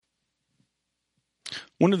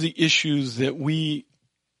One of the issues that we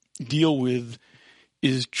deal with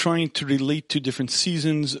is trying to relate to different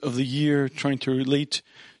seasons of the year, trying to relate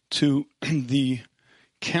to the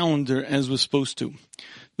calendar as we're supposed to.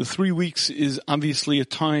 The 3 weeks is obviously a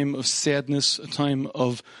time of sadness, a time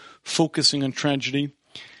of focusing on tragedy.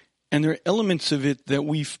 And there are elements of it that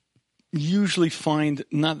we usually find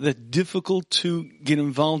not that difficult to get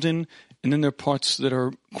involved in, and then there are parts that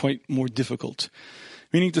are quite more difficult.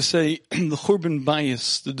 Meaning to say, the Churban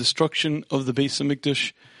Bayis, the destruction of the Bais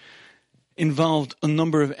Hamikdash, involved a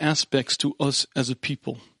number of aspects to us as a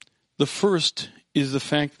people. The first is the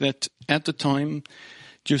fact that at the time,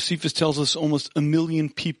 Josephus tells us almost 1 million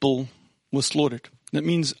people were slaughtered. That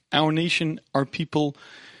means our nation, our people,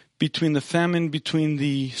 between the famine, between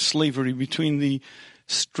the slavery, between the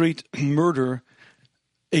straight murder,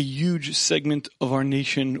 a huge segment of our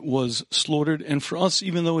nation was slaughtered. And for us,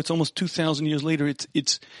 even though it's almost 2,000 years later,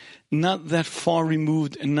 it's not that far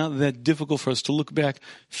removed and not that difficult for us to look back,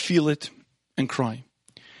 feel it, and cry.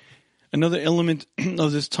 Another element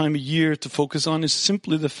of this time of year to focus on is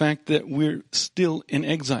simply the fact that we're still in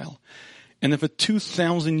exile. And that for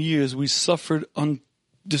 2,000 years we suffered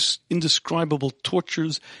indescribable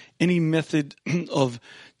tortures, any method of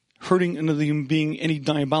hurting another human being, any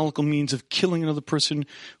diabolical means of killing another person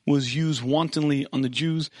was used wantonly on the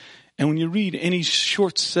Jews. And when you read any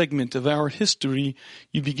short segment of our history,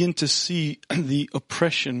 you begin to see the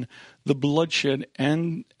oppression, the bloodshed,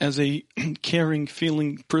 and as a caring,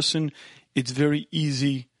 feeling person, it's very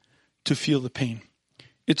easy to feel the pain.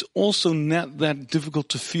 It's also not that difficult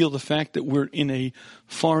to feel the fact that we're in a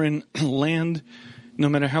foreign land. No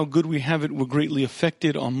matter how good we have it, we're greatly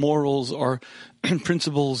affected. Our morals, our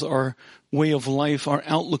principles, our way of life, our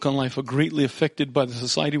outlook on life are greatly affected by the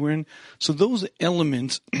society we're in. So those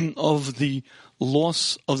elements of the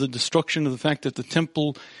loss, of the destruction, of the fact that the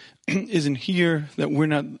temple isn't here, that we're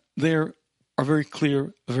not there, are very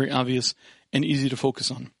clear, very obvious, and easy to focus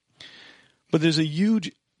on. But there's a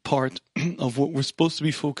huge part of what we're supposed to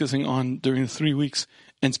be focusing on during the 3 weeks,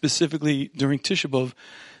 and specifically during Tisha B'Av,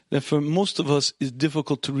 that for most of us is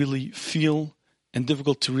difficult to really feel and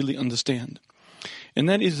difficult to really understand. And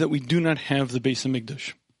that is that we do not have the Bais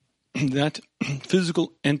Hamikdash. That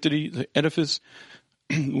physical entity, the edifice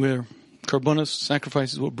where karbonos,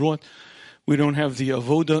 sacrifices were brought. We don't have the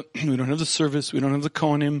avodah, we don't have the service, we don't have the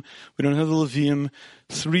kohanim, we don't have the leviim.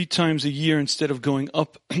 3 times a year, instead of going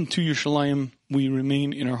up to Yerushalayim, we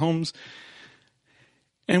remain in our homes.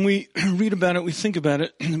 And we read about it, we think about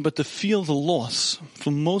it, but to feel the loss,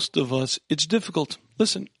 for most of us, it's difficult.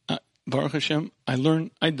 Listen, Baruch Hashem, I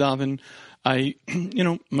learn, I daven,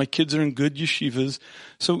 my kids are in good yeshivas.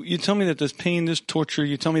 So you tell me that there's pain, there's torture,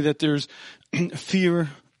 you tell me that there's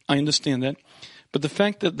fear, I understand that. But the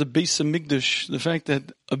fact that the Bais Hamikdash, the fact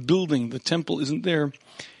that a building, the temple isn't there,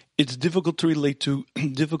 it's difficult to relate to,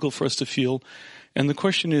 difficult for us to feel. And the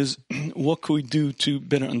question is, what can we do to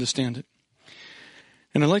better understand it?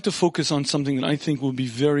 And I'd like to focus on something that I think will be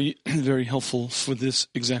very, very helpful for this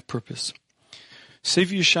exact purpose.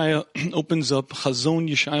 Sefer Yeshaya opens up Chazon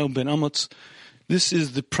Yeshaya ben Amoz. This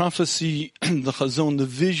is the prophecy, the Chazon, the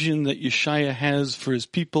vision that Yeshaya has for his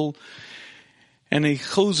people. And a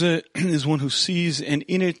Chose is one who sees, and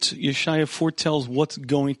in it, Yeshaya foretells what's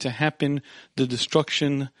going to happen, the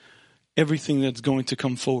destruction, everything that's going to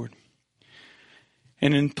come forward.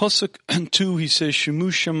 And in Pasuk 2, he says,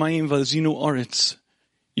 Shmuz Shamayim vazinu aretz.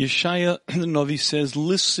 Yeshaya the Navi says,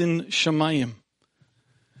 listen Shamayim,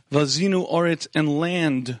 vazinu aretz, and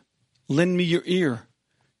land, lend me your ear.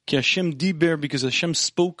 Ki Hashem diber, because Hashem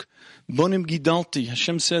spoke, bonim gidalti.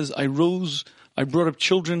 Hashem says, I rose, I brought up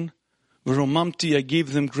children, v'romamti, I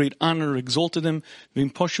gave them great honor, exalted them,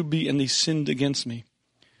 v'impashubi, and they sinned against me.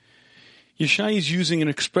 Yeshaya is using an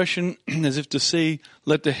expression as if to say,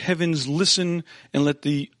 let the heavens listen and let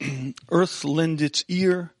the earth lend its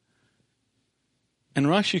ear. And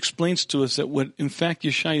Rashi explains to us that what in fact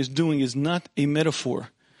Yeshaya is doing is not a metaphor.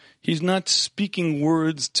 He's not speaking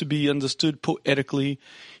words to be understood poetically.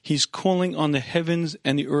 He's calling on the heavens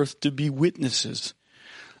and the earth to be witnesses.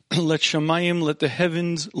 Let Shamayim, let the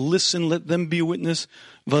heavens listen, let them be a witness.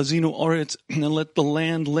 Vazinu aretz, and let the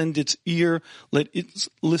land lend its ear, let it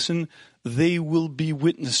listen. They will be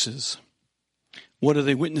witnesses. What are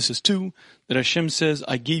they witnesses to? That Hashem says,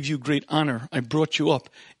 I gave you great honor. I brought you up.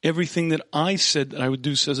 Everything that I said that I would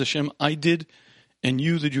do, says Hashem, I did, and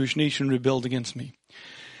you, the Jewish nation, rebelled against me.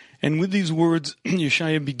 And with these words,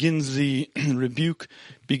 Yeshaya begins the rebuke,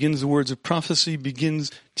 begins the words of prophecy,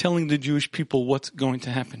 begins telling the Jewish people what's going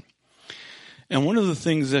to happen. And one of the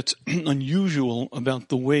things that's unusual about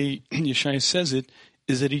the way Yeshaya says it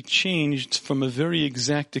is that he changed from a very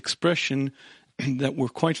exact expression that we're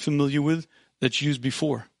quite familiar with that's used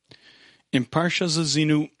before. In Parsha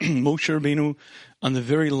Zazinu, Moshe Rabbeinu, on the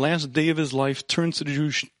very last day of his life, turns to the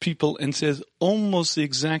Jewish people and says almost the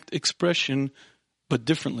exact expression, but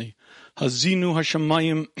differently. Hazinu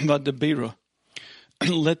hashamayim v'dabeira.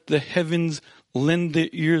 Let the heavens lend their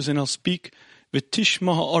ears, and I'll speak.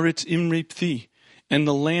 V'tishma ha'aretz imrei pthi, and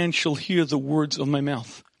the land shall hear the words of my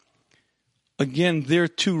mouth. Again, there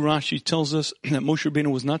too, Rashi tells us that Moshe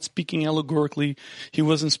Rabbeinu was not speaking allegorically. He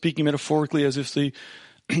wasn't speaking metaphorically as if they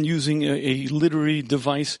using a literary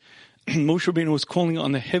device. Moshe Rabbeinu was calling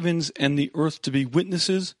on the heavens and the earth to be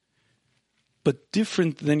witnesses, but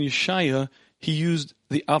different than Yeshaya, he used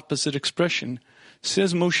the opposite expression.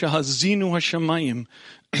 Says Moshe, Hazinu hashamayim,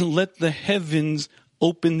 let the heavens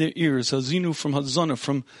open their ears. Hazinu from Hazana,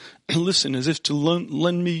 from listen, as if to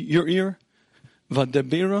lend me your ear.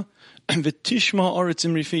 Vadabera, v'tishma aretz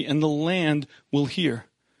imrifi, and the land will hear.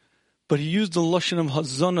 But he used the lashon of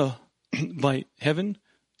Hazana by heaven,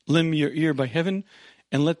 lend me your ear by heaven,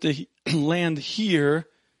 and let the land hear.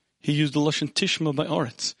 He used the lashon tishma by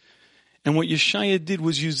aretz. And what Yeshaya did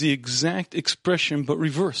was use the exact expression, but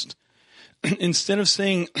reversed. Instead of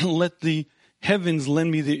saying, let the heavens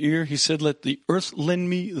lend me their ear, he said, let the earth lend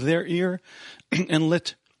me their ear, and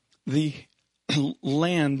let the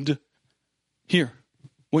land hear.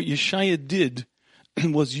 What Yeshaya did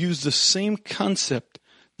was use the same concept,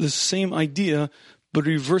 the same idea, but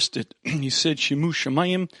reversed it. He said, Shemu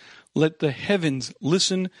Shamayim, let the heavens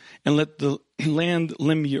listen, and let the land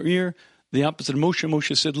lend me your ear. The opposite of Moshe.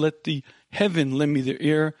 Moshe said, let the heaven lend me their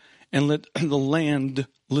ear, and let the land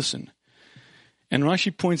listen. And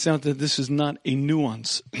Rashi points out that this is not a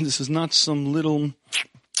nuance. This is not some little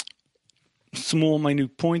small,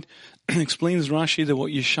 minute point. Explains Rashi that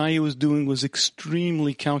what Yeshaya was doing was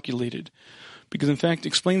extremely calculated. Because in fact,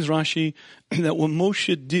 explains Rashi that what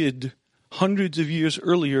Moshe did hundreds of years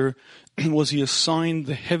earlier was he assigned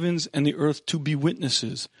the heavens and the earth to be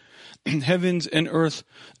witnesses. Heavens and earth,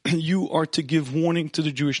 you are to give warning to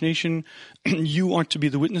the Jewish nation. You are to be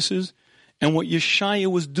the witnesses. And what Yeshaya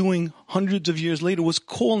was doing hundreds of years later was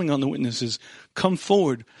calling on the witnesses. Come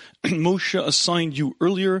forward. Moshe assigned you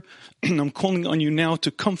earlier. I'm calling on you now to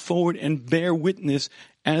come forward and bear witness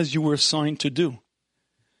as you were assigned to do.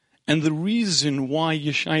 And the reason why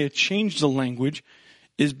Yeshaya changed the language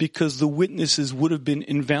is because the witnesses would have been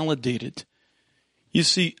invalidated. You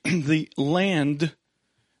see, the land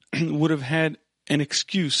would have had an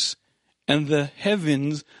excuse, and the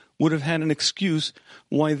heavens would have had an excuse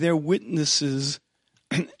why their witnesses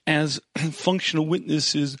as functional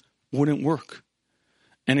witnesses wouldn't work.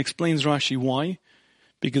 And explains Rashi why.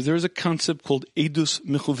 Because there is a concept called edus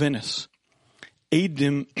mechuvenes.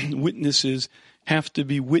 Edim, witnesses, have to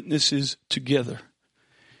be witnesses together.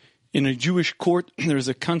 In a Jewish court, there is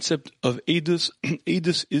a concept of edus.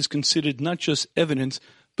 Edus is considered not just evidence,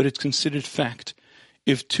 but it's considered fact.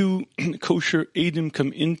 If two kosher edim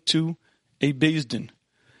come into a Beis Din,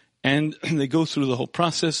 and they go through the whole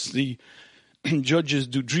process, the judges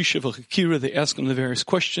do drisha v'chakira, they ask them the various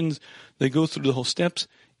questions, they go through the whole steps.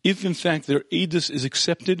 If in fact their edus is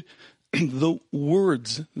accepted, the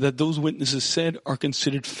words that those witnesses said are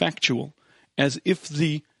considered factual, as if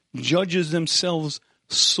the judges themselves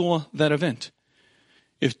saw that event.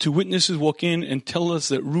 If two witnesses walk in and tell us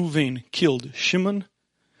that Ruvain killed Shimon,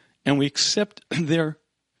 and we accept their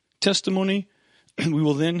testimony, we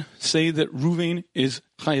will then say that Ruvain is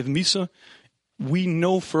Chayav Misa. We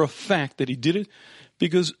know for a fact that he did it,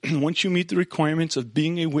 because once you meet the requirements of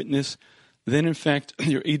being a witness, then in fact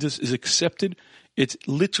your edus is accepted. It's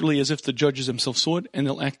literally as if the judges themselves saw it and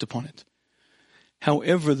they'll act upon it.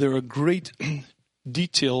 However, there are great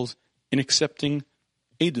details in accepting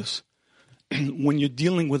edus. When you're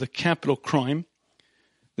dealing with a capital crime,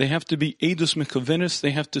 they have to be edus mekavenis.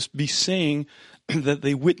 They have to be saying that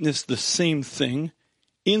they witnessed the same thing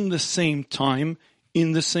in the same time,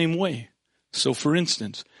 in the same way. So, for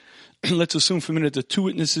instance, let's assume for a minute that two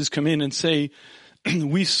witnesses come in and say,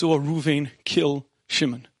 we saw Ruvain kill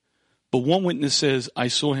Shimon. But one witness says, I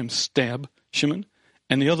saw him stab Shimon,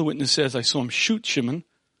 and the other witness says, I saw him shoot Shimon.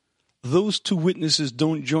 Those two witnesses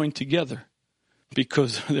don't join together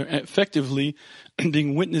because they're effectively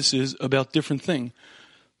being witnesses about different things.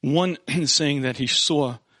 One is saying that he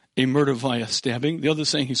saw a murder via stabbing. The other is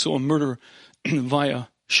saying he saw a murder via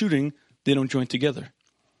shooting. They don't join together.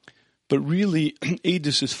 But really,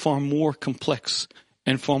 edus is far more complex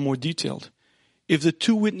and far more detailed. If the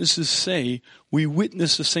two witnesses say, we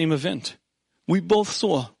witnessed the same event, we both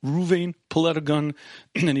saw Ruvain pull out a gun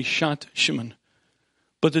and he shot Shimon.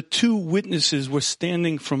 But the two witnesses were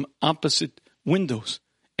standing from opposite windows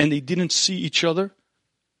and they didn't see each other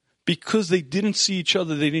because they didn't see each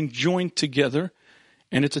other, they didn't join together,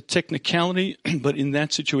 and it's a technicality, but in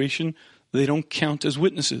that situation, they don't count as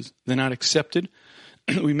witnesses. They're not accepted.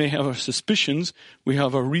 We may have our suspicions, we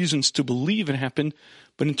have our reasons to believe it happened,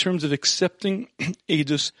 but in terms of accepting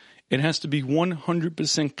edus, it has to be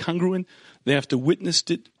 100% congruent. They have to witness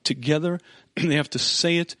it together, they have to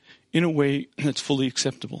say it in a way that's fully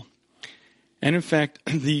acceptable. And in fact,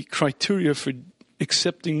 the criteria for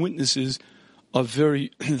accepting witnesses are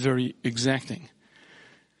very, very exacting.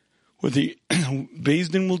 What the Beis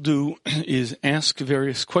Din will do is ask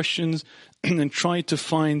various questions and then try to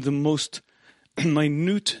find the most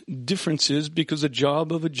minute differences, because the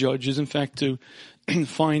job of a judge is in fact to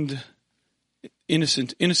find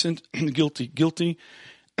innocent, guilty,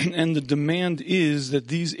 and the demand is that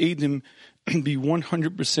these Eidim be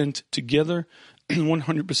 100% together and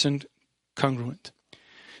 100% congruent.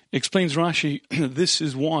 Explains Rashi, this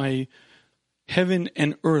is why heaven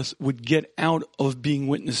and earth would get out of being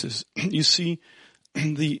witnesses. You see,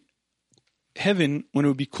 the heaven, when it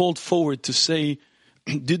would be called forward to say,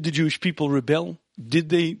 did the Jewish people rebel? Did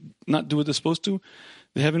they not do what they're supposed to?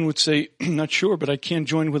 The heaven would say, not sure, but I can't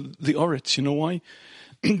join with the Oretz. You know why?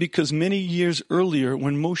 Because many years earlier,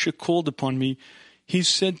 when Moshe called upon me, he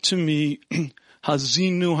said to me,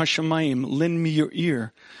 Hazinu Hashamayim, lend me your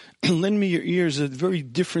ear. Lend me your ear is a very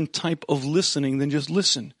different type of listening than just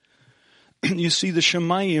listen. You see, the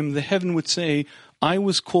Shemayim, the heaven would say, I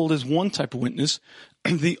was called as one type of witness.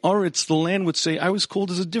 The Oretz, the land, would say, I was called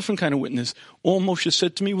as a different kind of witness. All Moshe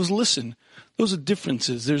said to me was listen. Those are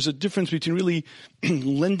differences. There's a difference between really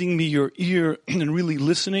lending me your ear and really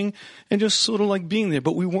listening and just sort of like being there.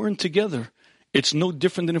 But we weren't together. It's no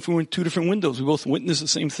different than if we were in two different windows. We both witness the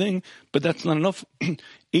same thing, but that's not enough.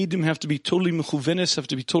 Eidim have to be totally mechuvenes, have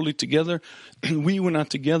to be totally together. We were not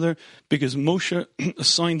together because Moshe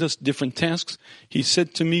assigned us different tasks. He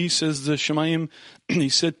said to me, says the Shemayim, he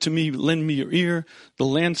said to me, lend me your ear. The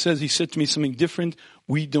land says he said to me something different.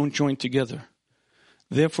 We don't join together.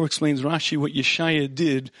 Therefore, explains Rashi, what Yeshaya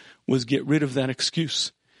did was get rid of that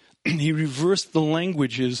excuse. He reversed the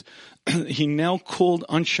languages. He now called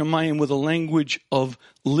on Shemayim with a language of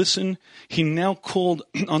listen. He now called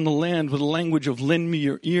on the land with a language of lend me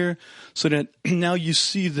your ear, so that now you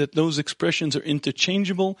see that those expressions are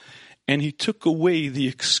interchangeable, and he took away the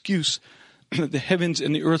excuse that the heavens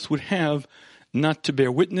and the earth would have not to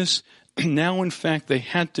bear witness. Now, in fact, they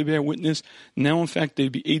had to bear witness. Now, in fact,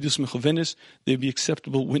 they'd be edus mechuvenes. They'd be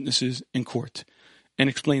acceptable witnesses in court. And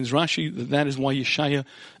explains Rashi that that is why Yeshaya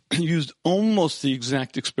used almost the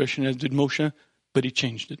exact expression as did Moshe, but he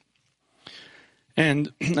changed it.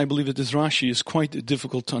 And I believe that this Rashi is quite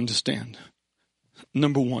difficult to understand.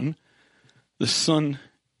 Number one, the sun,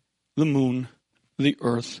 the moon, the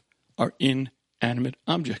earth are inanimate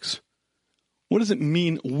objects. What does it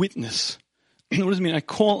mean, witness? What does it mean? I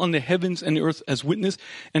call on the heavens and the earth as witness,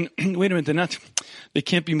 and wait a minute, they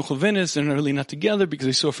can't be mechuvenes, they're really not together because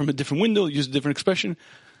they saw from a different window, use a different expression.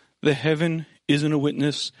 The heaven isn't a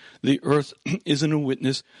witness, the earth isn't a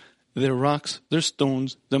witness, they're rocks, they're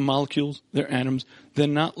stones, they're molecules, they're atoms, they're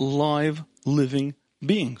not live, living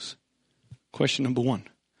beings. Question number one.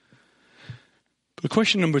 But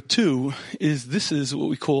question number two is, this is what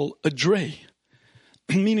we call a dray,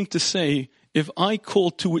 meaning to say, if I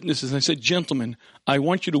called two witnesses and I said, gentlemen, I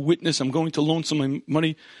want you to witness, I'm going to loan some of my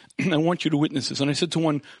money, I want you to witness this. And I said to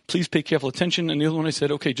one, please pay careful attention. And the other one I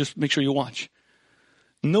said, okay, just make sure you watch.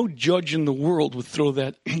 No judge in the world would throw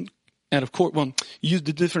that out of court. Well, you used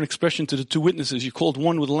a different expression to the two witnesses. You called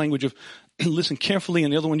one with the language of listen carefully,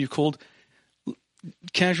 and the other one you called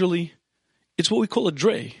casually. It's what we call a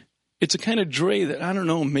dray. It's a kind of dray that, I don't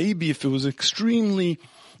know, maybe if it was an extremely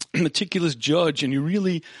meticulous judge and you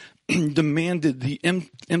really demanded the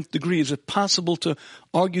nth degree, is it possible to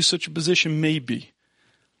argue such a position? Maybe.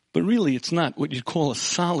 But really, it's not what you'd call a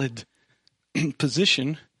solid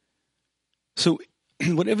position. So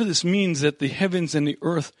whatever this means, that the heavens and the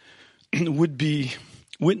earth would be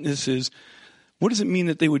witnesses, what does it mean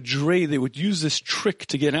that they would dray, they would use this trick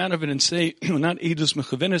to get out of it and say, not edus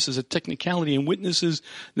mechuvenes is a technicality and witnesses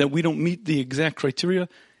that we don't meet the exact criteria?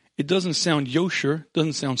 It doesn't sound yosher,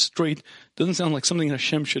 doesn't sound straight, doesn't sound like something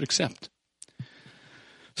Hashem should accept.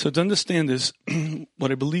 So to understand this,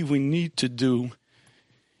 what I believe we need to do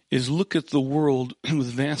is look at the world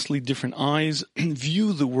with vastly different eyes and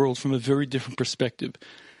view the world from a very different perspective.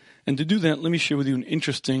 And to do that, let me share with you an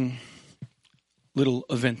interesting little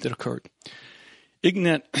event that occurred.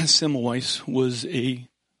 Ignat Semmelweis was a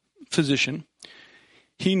physician.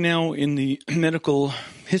 He now, in the medical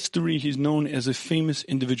history, he's known as a famous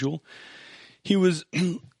individual. He was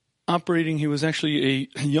operating. He was actually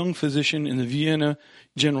a young physician in the Vienna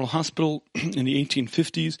General Hospital in the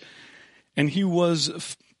 1850s, and he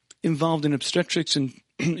was involved in obstetrics, and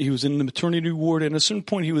he was in the maternity ward. And at a certain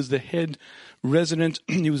point, he was the head resident.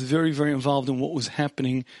 He was very, very involved in what was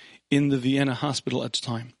happening in the Vienna hospital at the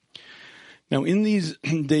time. Now, in these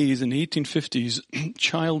days, in the 1850s,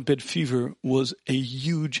 childbed fever was a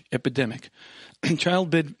huge epidemic.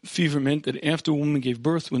 Childbed fever meant that after a woman gave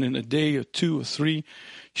birth, within a day or 2 or 3,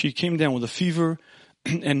 she came down with a fever,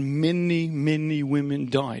 and many, many women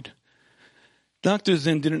died. Doctors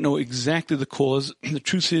then didn't know exactly the cause. The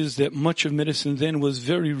truth is that much of medicine then was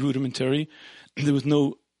very rudimentary. There was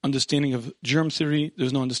no understanding of germ theory. There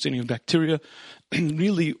was no understanding of bacteria.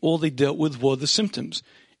 Really, all they dealt with were the symptoms.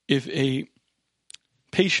 If a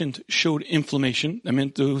patient showed inflammation, that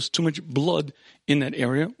meant there was too much blood in that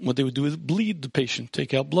area. What they would do is bleed the patient,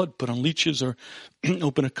 take out blood, put on leeches, or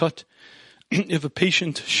open a cut. If a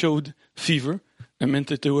patient showed fever, that meant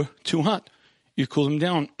that they were too hot. You cool them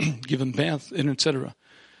down, give them bath, and etc.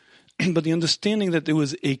 But the understanding that there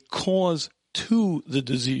was a cause to the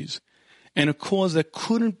disease, and a cause that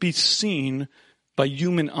couldn't be seen by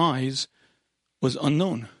human eyes, was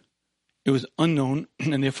unknown. It was unknown,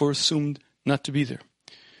 and therefore assumed not to be there.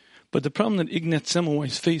 But the problem that Ignaz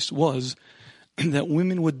Semmelweis faced was that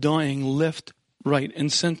women were dying left, right, and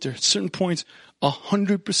center. At certain points,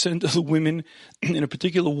 100% of the women in a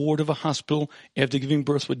particular ward of a hospital after giving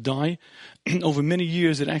birth would die. Over many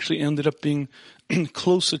years, it actually ended up being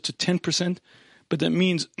closer to 10%. But that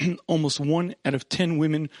means almost 1 out of 10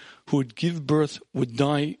 women who would give birth would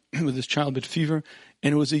die with this childbed fever.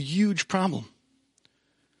 And it was a huge problem.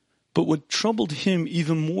 But what troubled him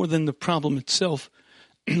even more than the problem itself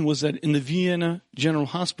was that in the Vienna General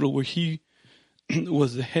Hospital, where he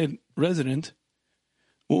was the head resident,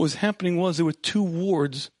 what was happening was there were 2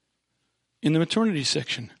 wards in the maternity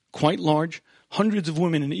section, quite large, hundreds of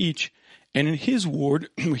women in each. And in his ward,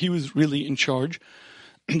 where he was really in charge,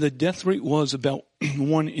 the death rate was about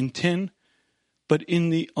 1 in 10. But in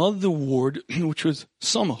the other ward, which was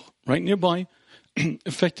Sommer, right nearby,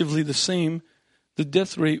 effectively the same, the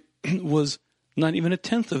death rate was not even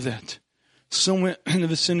 1/10 of that. Somewhere in the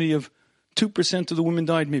vicinity of 2% of the women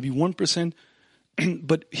died, maybe 1%.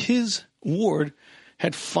 But his ward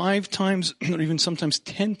had 5 times, or even sometimes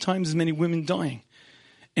 10 times as many women dying.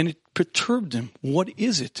 And it perturbed him. What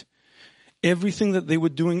is it? Everything that they were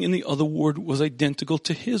doing in the other ward was identical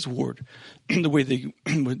to his ward. The way they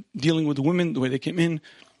were dealing with the women, the way they came in.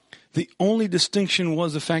 The only distinction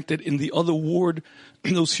was the fact that in the other ward,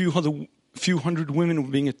 those few hundred women were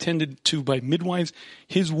being attended to by midwives.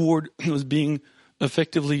 His ward was being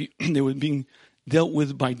effectively, they were being dealt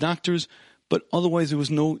with by doctors, but otherwise there was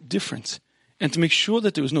no difference. And to make sure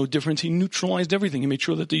that there was no difference, he neutralized everything. He made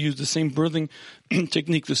sure that they used the same birthing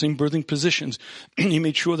technique, the same birthing positions. He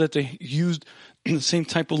made sure that they used the same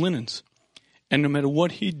type of linens. And no matter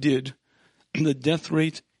what he did, the death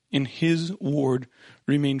rate in his ward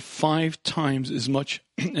remained 5 times as much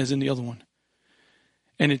as in the other one.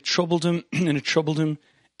 And it troubled him,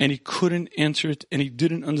 and he couldn't answer it, and he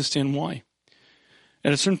didn't understand why.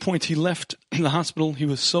 At a certain point, he left the hospital. He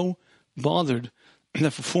was so bothered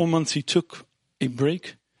that for 4 months he took a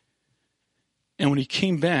break. And when he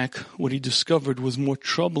came back, what he discovered was more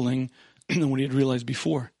troubling than what he had realized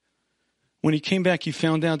before. When he came back, he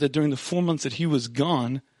found out that during the 4 months that he was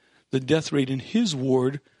gone, the death rate in his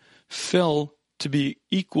ward fell to be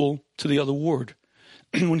equal to the other ward.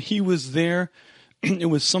 When he was there, it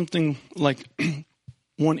was something like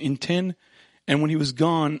 1 in 10. And when he was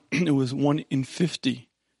gone, it was 1 in 50.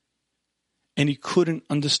 And he couldn't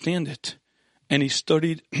understand it. And he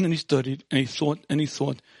studied, and he studied, and he thought, and he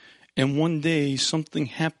thought. And one day, something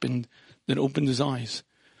happened that opened his eyes.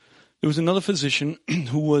 There was another physician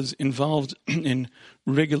who was involved in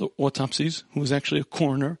regular autopsies, who was actually a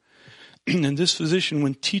coroner. And this physician,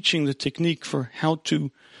 when teaching the technique for how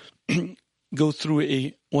to go through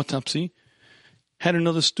a autopsy, had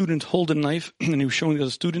another student hold a knife, and he was showing the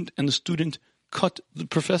other student, and the student cut the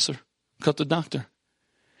professor, cut the doctor.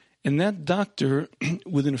 And that doctor,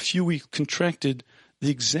 within a few weeks, contracted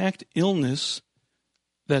the exact illness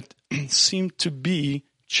that seemed to be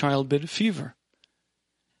childbed fever.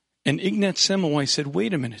 And Ignaz Semmelweis said,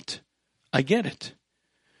 wait a minute, I get it.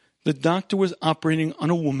 The doctor was operating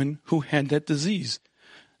on a woman who had that disease.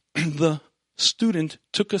 The student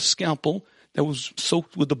took a scalpel that was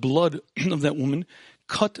soaked with the blood of that woman,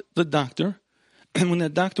 cut the doctor, and when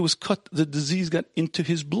that doctor was cut, the disease got into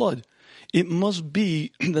his blood. It must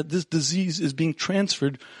be that this disease is being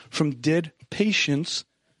transferred from dead patients,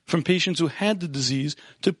 from patients who had the disease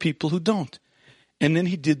to people who don't. And then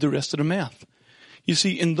he did the rest of the math. You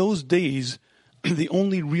see, in those days, the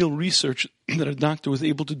only real research that a doctor was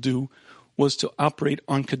able to do was to operate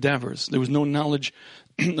on cadavers. There was no knowledge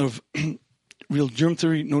of real germ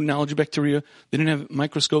theory, no knowledge of bacteria. They didn't have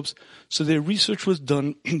microscopes. So their research was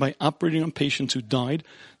done by operating on patients who died.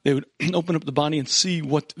 They would open up the body and see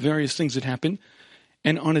what various things had happened.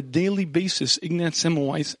 And on a daily basis, Ignaz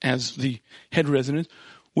Semmelweis, as the head resident,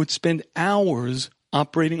 would spend hours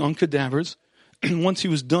operating on cadavers. And once he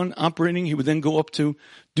was done operating, he would then go up to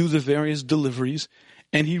do the various deliveries.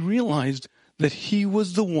 And he realized that he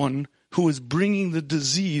was the one who was bringing the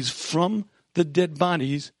disease from the dead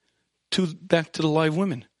bodies back to the live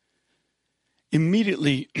women.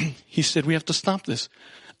 Immediately, he said, we have to stop this.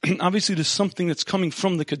 Obviously, there's something that's coming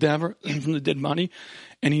from the cadaver, from the dead body,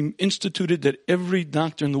 and he instituted that every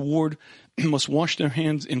doctor in the ward must wash their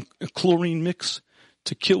hands in a chlorine mix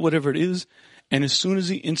to kill whatever it is. And as soon as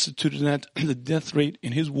he instituted that, the death rate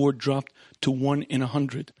in his ward dropped to 1 in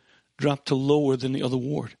 100, dropped to lower than the other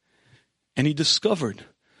ward. And he discovered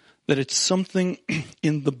that it's something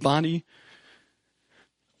in the body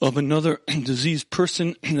of another diseased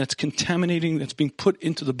person that's contaminating, that's being put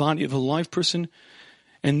into the body of a live person.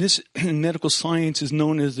 And this in medical science is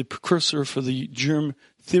known as the precursor for the germ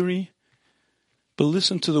theory. But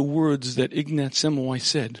listen to the words that Ignaz Semmelweis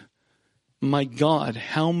said. My God,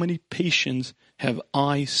 how many patients have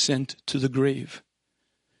I sent to the grave?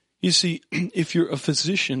 You see, if you're a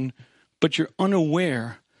physician, but you're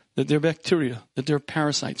unaware that they're bacteria, that they're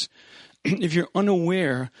parasites, if you're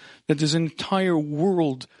unaware that there's an entire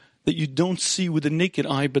world that you don't see with the naked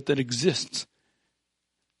eye but that exists,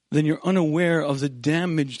 then you're unaware of the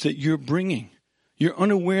damage that you're bringing. You're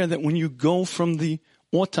unaware that when you go from the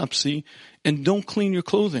autopsy and don't clean your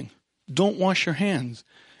clothing, don't wash your hands,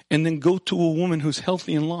 and then go to a woman who's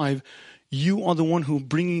healthy and live, you are the one who's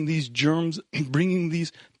bringing these germs, bringing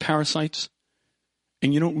these parasites,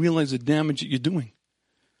 and you don't realize the damage that you're doing.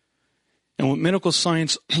 And what medical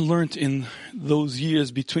science learned in those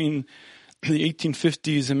years between the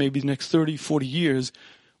 1850s and maybe the next 30, 40 years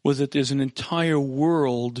was that there's an entire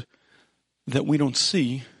world that we don't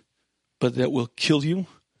see, but that will kill you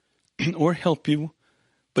or help you,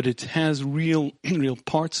 but it has real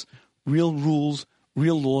parts, real rules,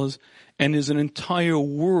 real laws, and there's an entire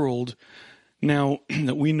world now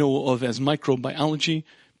that we know of as microbiology,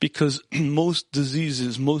 because most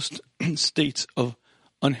diseases, most states of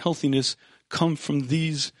unhealthiness come from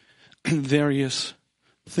these various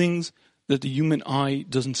things that the human eye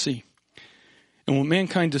doesn't see. And what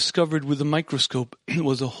mankind discovered with the microscope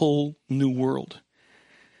was a whole new world.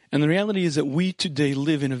 And the reality is that we today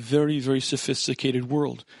live in a very, very sophisticated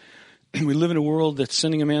world. We live in a world that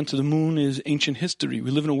sending a man to the moon is ancient history.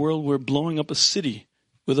 We live in a world where blowing up a city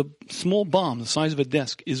with a small bomb the size of a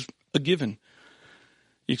desk is a given.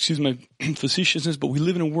 Excuse my facetiousness, but we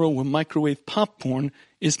live in a world where microwave popcorn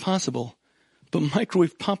is possible. But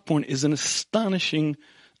microwave popcorn is an astonishing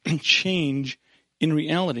change in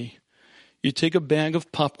reality. You take a bag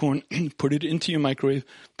of popcorn, put it into your microwave,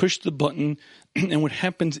 push the button, and what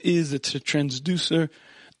happens is that the transducer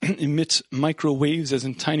emits microwaves, as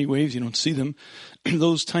in tiny waves. You don't see them.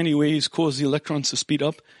 Those tiny waves cause the electrons to speed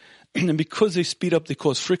up. And because they speed up, they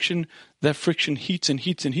cause friction. That friction heats and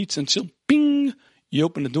heats and heats until, bing, you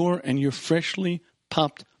open the door and your freshly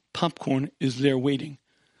popped popcorn is there waiting.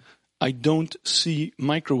 I don't see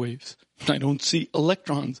microwaves. I don't see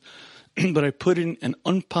electrons. But I put in an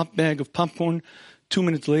unpopped bag of popcorn. 2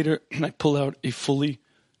 minutes later, I pull out a fully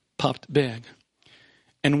popped bag.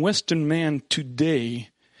 And Western man today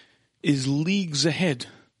is leagues ahead,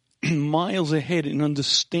 miles ahead in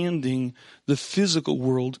understanding the physical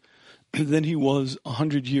world than he was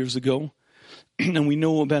 100 years ago. And we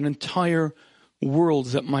know about entire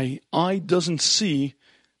worlds that my eye doesn't see,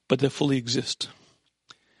 but that fully exist.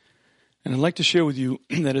 And I'd like to share with you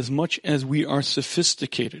that as much as we are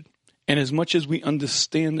sophisticated, and as much as we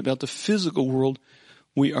understand about the physical world,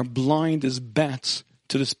 we are blind as bats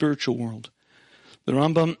to the spiritual world. The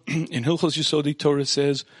Rambam in Hilchos Yesodei Torah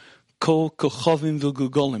says, Kol kochavim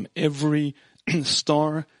v'gugolim, every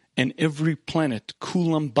star and every planet,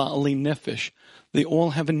 kulam ba'alei nefesh, they all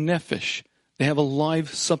have a nefesh. They have a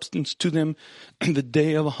live substance to them. The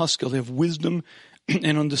day of a Haskell, they have wisdom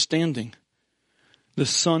and understanding. The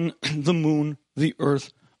sun, the moon, the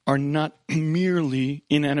earth are not merely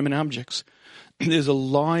inanimate objects. There's a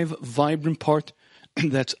live, vibrant part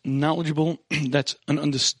that's knowledgeable, that's an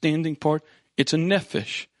understanding part. It's a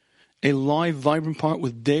nefesh, a live, vibrant part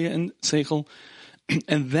with daya and seichel,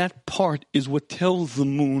 and that part is what tells the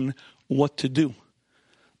moon what to do.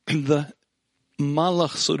 The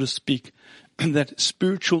malach, so to speak, that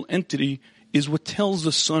spiritual entity is what tells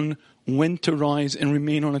the sun when to rise and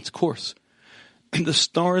remain on its course. The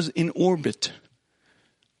stars in orbit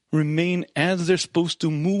remain as they're supposed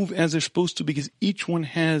to, move as they're supposed to, because each one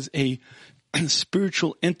has a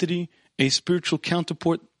spiritual entity, a spiritual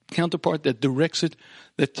counterpart that directs it,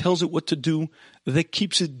 that tells it what to do, that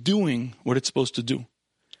keeps it doing what it's supposed to do.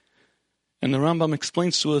 And the Rambam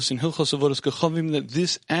explains to us in Hilchos Avodas Kechavim that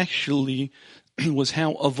this actually was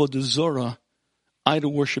how avodah zarah,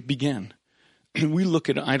 idol worship, began. We look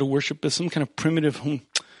at idol worship as some kind of primitive,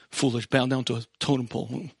 foolish, bow down to a totem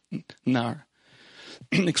pole, nar.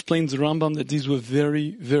 Explains the Rambam that these were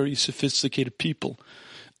very, very sophisticated people.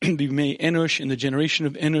 B'mei Enosh, in the generation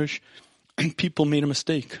of Enosh, people made a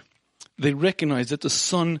mistake. They recognized that the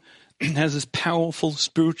sun has this powerful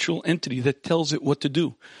spiritual entity that tells it what to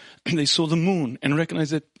do. They saw the moon and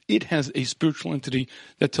recognized that it has a spiritual entity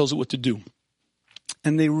that tells it what to do.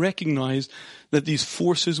 And they recognized that these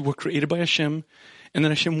forces were created by Hashem, and that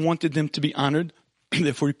Hashem wanted them to be honored.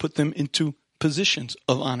 Therefore, He put them into positions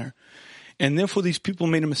of honor. And therefore, these people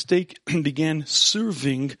made a mistake and began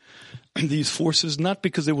serving these forces, not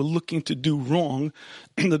because they were looking to do wrong,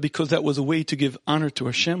 but because that was a way to give honor to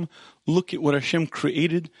Hashem. Look at what Hashem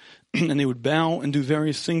created, and they would bow and do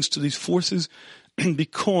various things to these forces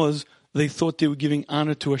because they thought they were giving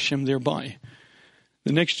honor to Hashem thereby.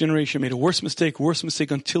 The next generation made a worse mistake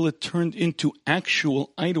until it turned into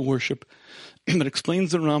actual idol worship. But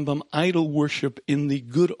explains the Rambam, idol worship in the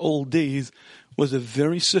good old days was a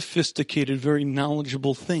very sophisticated, very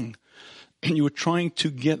knowledgeable thing. You were trying to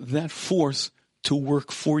get that force to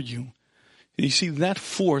work for you. You see, that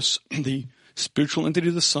force, the spiritual entity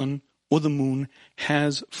of the sun or the moon,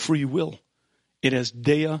 has free will. It has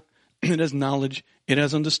daya, it has knowledge, it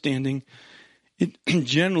has understanding. It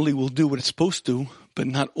generally will do what it's supposed to, but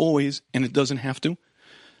not always, and it doesn't have to.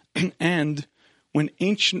 And when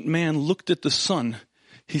ancient man looked at the sun,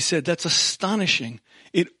 he said, that's astonishing.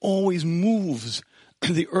 It always moves.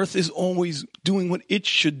 The earth is always doing what it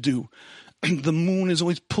should do. The moon is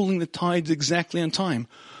always pulling the tides exactly on time.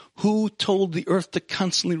 Who told the earth to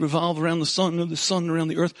constantly revolve around the sun, or the sun around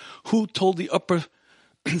the earth? Who told the upper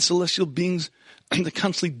celestial beings to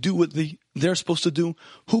constantly do what they're supposed to do?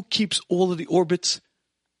 Who keeps all of the orbits?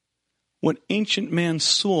 What ancient man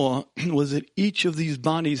saw was that each of these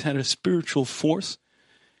bodies had a spiritual force,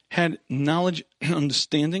 had knowledge and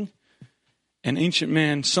understanding. And ancient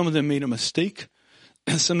man, some of them made a mistake,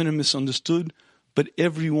 some of them misunderstood, but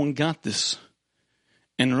everyone got this.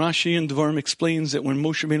 And Rashi and Devarim explains that when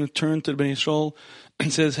Moshe Rabbeinu turned to the Bnei Yisrael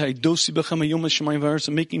and says, "Haidosi b'chem hayom shamayim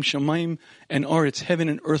v'aretz," making shamayim and aretz, heaven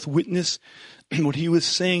and earth, witness, and what he was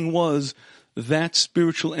saying was that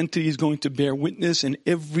spiritual entity is going to bear witness, and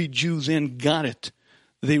every Jew then got it.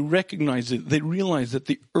 They recognized it. They realized that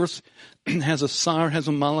the earth has a sar, has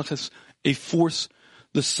a malach, has a force.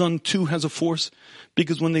 The sun too has a force,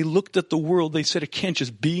 because when they looked at the world, they said it can't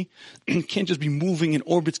just be. It can't just be moving in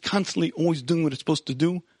orbits, constantly always doing what it's supposed to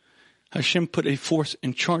do. Hashem put a force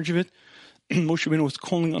in charge of it. Moshe Rabbeinu was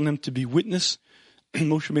calling on them to be witness.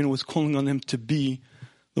 Moshe Rabbeinu was calling on them to be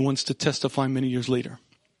the ones to testify many years later.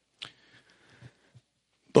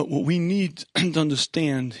 But what we need to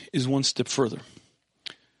understand is one step further.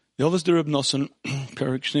 The Avodah Reb Nosson,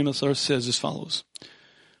 Perek 12, says as follows.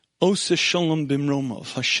 Ose shalom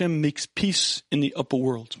bimromov. Hashem makes peace in the upper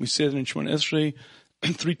world. We say that in Shemona Esrei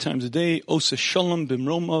 3 times a day. Ose shalom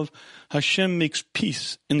bimromov. Hashem makes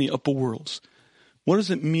peace in the upper worlds. What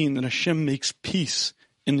does it mean that Hashem makes peace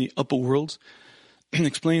in the upper worlds?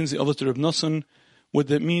 Explains the Avodah Reb Nosson. What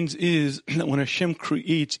that means is that when Hashem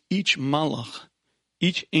creates each malach,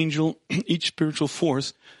 each angel, each spiritual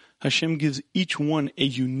force, Hashem gives each one a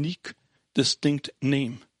unique, distinct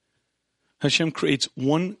name. Hashem creates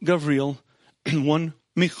one Gavriel, one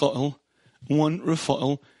Michael, one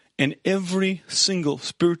Raphael, and every single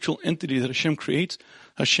spiritual entity that Hashem creates,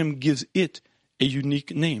 Hashem gives it a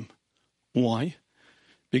unique name. Why?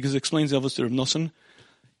 Because it explains the Avodah Reb Nosson.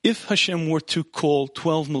 If Hashem were to call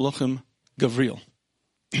 12 Malachim Gavriel,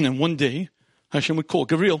 and then one day Hashem would call,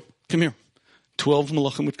 Gavriel, come here. 12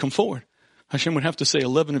 Malachim would come forward. Hashem would have to say,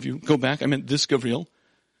 11 of you, go back. I meant this Gavriel.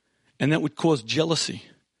 And that would cause jealousy.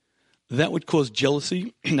 That would cause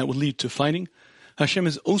jealousy, and that would lead to fighting. Hashem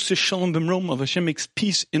is Oseh Shalom B'mromav. Hashem makes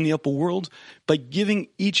peace in the upper world. By giving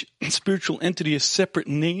each spiritual entity a separate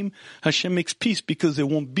name, Hashem makes peace because there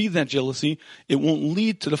won't be that jealousy. It won't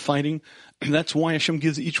lead to the fighting. And that's why Hashem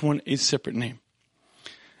gives each one a separate name.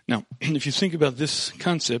 Now, if you think about this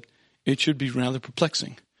concept, it should be rather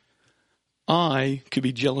perplexing. I could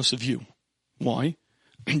be jealous of you. Why?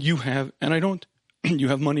 You have, and I don't. You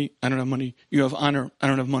have money, I don't have money. You have honor, I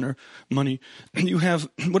don't have money. You have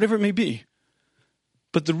whatever it may be.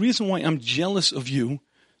 But the reason why I'm jealous of you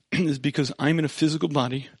is because I'm in a physical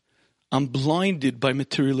body. I'm blinded by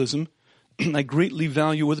materialism. I greatly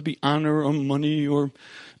value whether it be honor or money or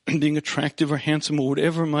being attractive or handsome or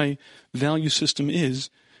whatever my value system is.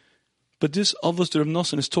 But this avodah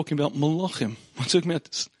devastation is talking about malachim. We're talking about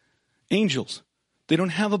this. Angels. They don't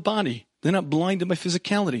have a body. They're not blinded by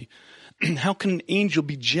physicality. How can an angel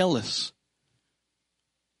be jealous?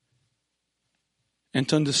 And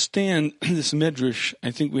to understand this medrash,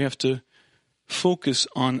 I think we have to focus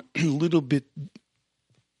on a little bit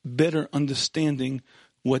better understanding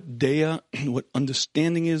what dea, what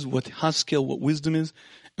understanding is, what haskel, what wisdom is,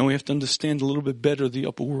 and we have to understand a little bit better the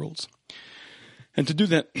upper worlds. And to do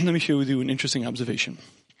that, let me share with you an interesting observation.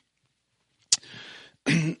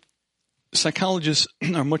 Psychologists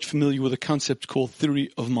are much familiar with a concept called theory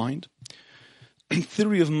of mind.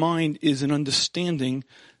 Theory of mind is an understanding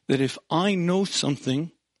that if I know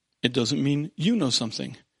something, it doesn't mean you know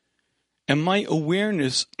something. And my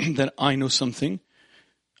awareness that I know something,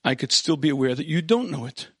 I could still be aware that you don't know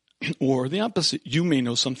it. Or the opposite, you may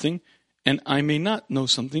know something and I may not know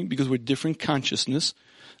something because we're different consciousness,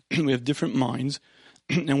 we have different minds,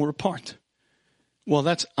 and we're apart. Well,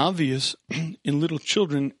 that's obvious. In little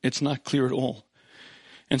children, it's not clear at all.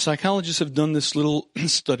 And psychologists have done this little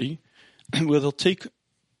study where they'll take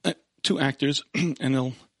two actors and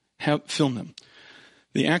they'll film them.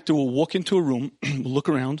 The actor will walk into a room, will look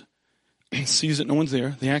around, sees that no one's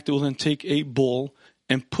there. The actor will then take a ball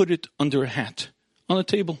and put it under a hat on a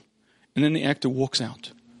table. And then the actor walks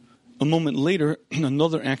out. A moment later,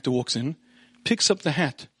 another actor walks in, picks up the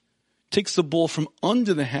hat, takes the ball from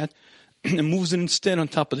under the hat, and moves it instead on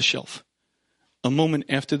top of the shelf. A moment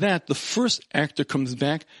after that, the first actor comes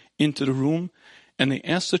back into the room, and they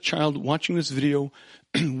ask the child watching this video,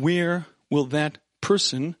 where will that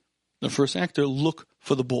person, the first actor, look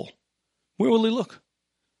for the ball? Where will he look?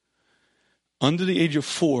 Under the age of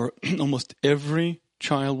 4, almost every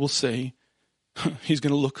child will say, he's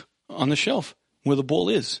going to look on the shelf where the ball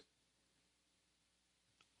is.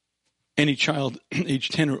 Any child age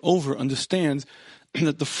 10 or over understands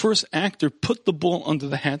that the first actor put the ball under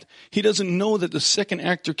the hat. He doesn't know that the second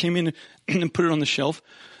actor came in and put it on the shelf.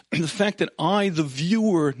 And the fact that I, the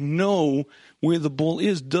viewer, know where the ball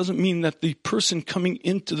is doesn't mean that the person coming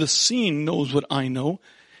into the scene knows what I know.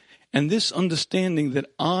 And this understanding that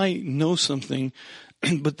I know something,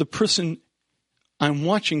 but the person I'm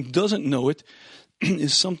watching doesn't know it,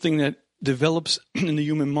 is something that develops in the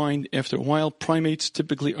human mind after a while. Primates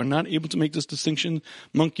typically are not able to make this distinction.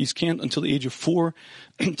 Monkeys can't until the age of 4.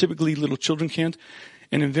 Typically little children can't.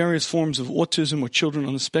 And in various forms of autism or children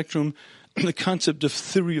on the spectrum, the concept of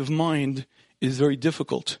theory of mind is very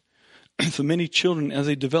difficult. For many children, as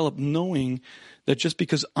they develop, knowing that just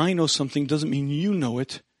because I know something doesn't mean you know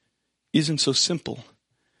it, isn't so simple.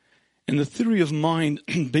 And the theory of mind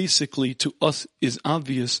basically to us is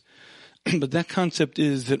obvious, but that concept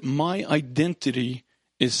is that my identity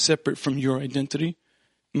is separate from your identity.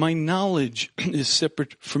 My knowledge is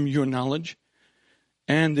separate from your knowledge.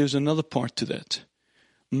 And there's another part to that.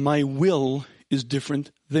 My will is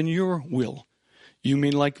different than your will. You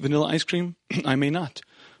may like vanilla ice cream, I may not.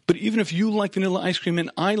 But even if you like vanilla ice cream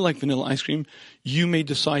and I like vanilla ice cream, you may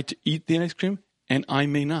decide to eat the ice cream and I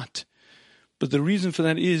may not. But the reason for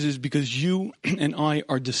that is because you and I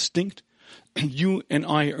are distinct. You and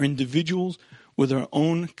I are individuals with our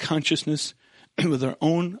own consciousness, with our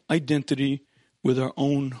own identity, with our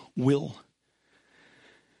own will.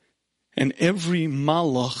 And every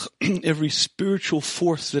malach, every spiritual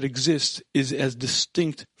force that exists is as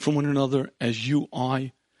distinct from one another as you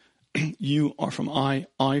are from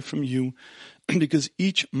I from you, because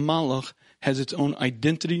each malach has its own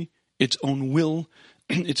identity, its own will,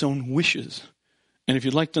 its own wishes. And if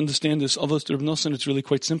you'd like to understand this avodah devastation, it's really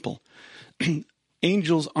quite simple.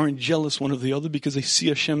 Angels aren't jealous one of the other because they see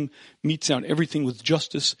Hashem meets out everything with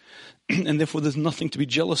justice, and therefore there's nothing to be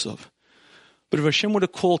jealous of. But if Hashem were to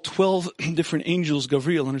call 12 different angels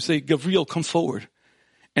Gabriel and say, Gabriel, come forward,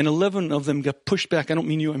 and 11 of them got pushed back, I don't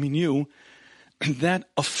mean you, I mean you, that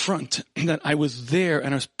affront that I was there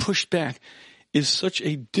and I was pushed back is such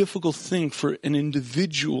a difficult thing for an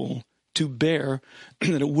individual to bear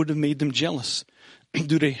that it would have made them jealous.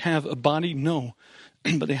 Do they have a body? No.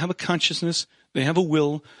 But they have a consciousness, they have a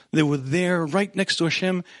will, they were there right next to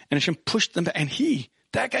Hashem, and Hashem pushed them back, and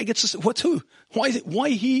that guy gets to, what's who? Why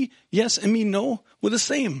he, yes, and me, no? We're the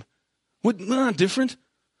same. We're not different.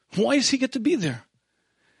 Why does he get to be there?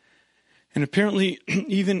 And apparently,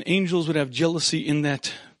 even angels would have jealousy in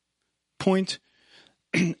that point,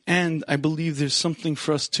 and I believe there's something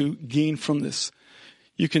for us to gain from this.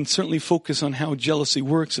 You can certainly focus on how jealousy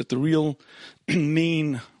works, that the real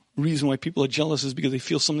main reason why people are jealous is because they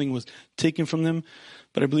feel something was taken from them.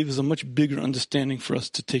 But I believe there's a much bigger understanding for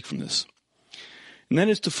us to take from this. And that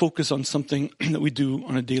is to focus on something that we do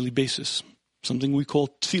on a daily basis, something we call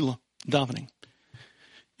tefillah, davening.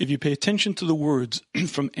 If you pay attention to the words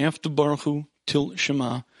from after Baruch Hu till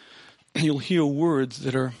Shema, you'll hear words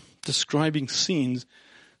that are describing scenes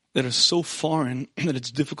that are so foreign that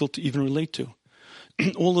it's difficult to even relate to.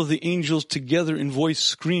 All of the angels together in voice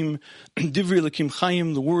scream, Divrei Elokim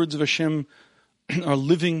Chayim, the words of Hashem are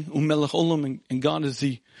living, Umelech Olam, and God is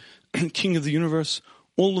the King of the universe.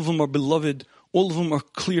 All of them are beloved, all of them are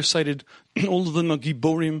clear-sighted, all of them are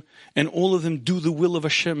Giborim, and all of them do the will of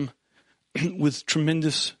Hashem with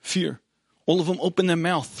tremendous fear. All of them open their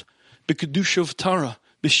mouth, B'kedusha of Tara,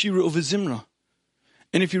 B'shira of Zimra.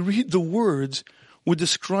 And if you read the words, we're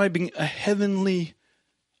describing a heavenly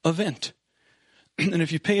event. And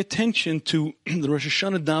if you pay attention to the Rosh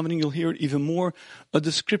Hashanah davening, you'll hear it even more, a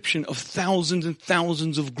description of thousands and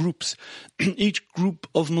thousands of groups. Each group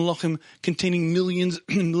of malachim containing millions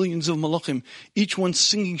and millions of malachim. Each one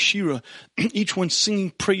singing shira. Each one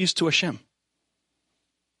singing praise to Hashem.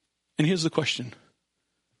 And here's the question.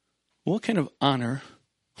 What kind of honor,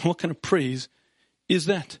 what kind of praise is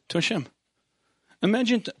that to Hashem?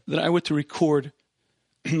 Imagine that I were to record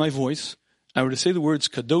my voice. I were to say the words,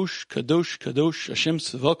 Kadosh, Kadosh, Kadosh, Hashem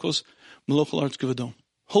Tzavakos, Melech Haaretz Kevado.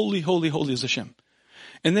 Holy, holy, holy is Hashem.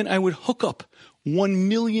 And then I would hook up 1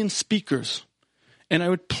 million speakers, and I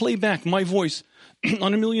would play back my voice on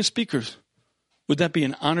 1 million speakers. Would that be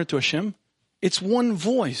an honor to Hashem? It's one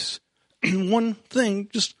voice, one thing,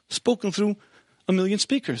 just spoken through 1 million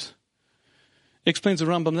speakers. Explains the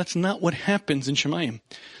Rambam, that's not what happens in Shemayim.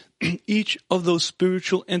 Each of those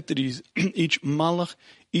spiritual entities, each malach,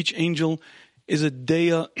 each angel is a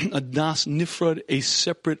deya, a das nifrad, a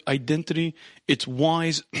separate identity. It's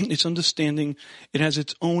wise, it's understanding. It has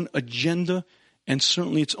its own agenda and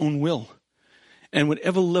certainly its own will. And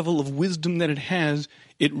whatever level of wisdom that it has,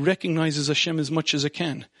 it recognizes Hashem as much as it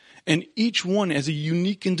can. And each one as a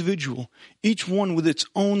unique individual, each one with its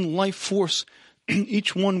own life force,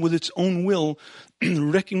 each one with its own will,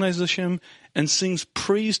 recognizes Hashem and sings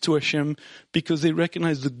praise to Hashem because they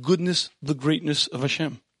recognize the goodness, the greatness of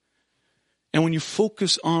Hashem. And when you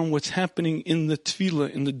focus on what's happening in the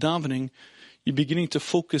tefillah, in the davening, you're beginning to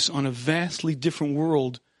focus on a vastly different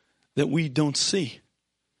world that we don't see.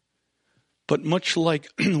 But much like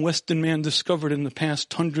Western man discovered in the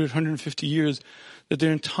past 100, 150 years, that there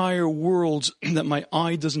are entire worlds that my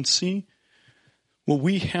eye doesn't see, what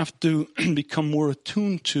we have to become more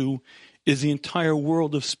attuned to is the entire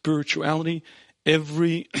world of spirituality.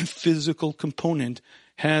 Every physical component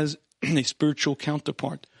has a spiritual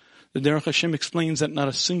counterpart. The Derech Hashem explains that not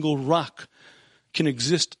a single rock can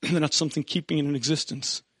exist, not something keeping it in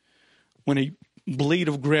existence. When a blade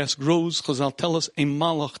of grass grows, Chazal tell us, a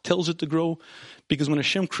malach tells it to grow, because when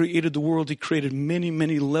Hashem created the world, He created many,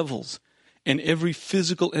 many levels. And every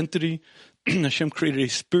physical entity, Hashem created a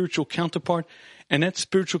spiritual counterpart, and that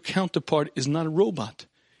spiritual counterpart is not a robot.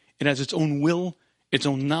 It has its own will, its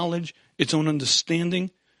own knowledge, its own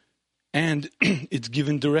understanding, and it's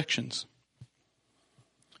given directions.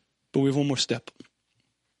 But we have one more step.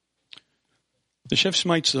 The Chef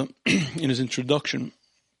Shmaitza, in his introduction,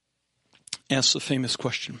 asks a famous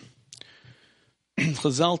question.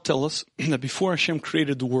 Chazal tell us that before Hashem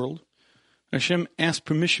created the world, Hashem asked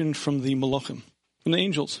permission from the malachim, from the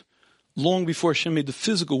angels. Long before Hashem made the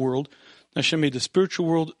physical world, Hashem made the spiritual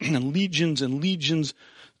world, and legions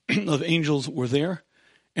of angels were there,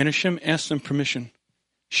 and Hashem asked them permission.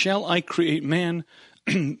 Shall I create man?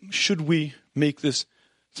 Should we make this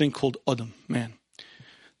thing called Adam, man?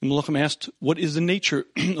 The Malachim asked, what is the nature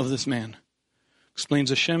of this man? Explains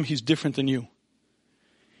Hashem, he's different than you.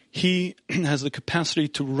 He has the capacity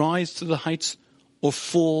to rise to the heights or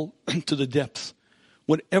fall to the depths.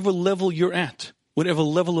 Whatever level you're at, whatever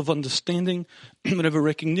level of understanding, whatever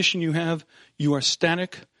recognition you have, you are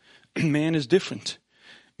static. Man is different.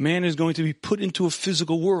 Man is going to be put into a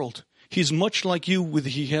physical world. He's much like you,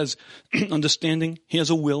 he has understanding, he has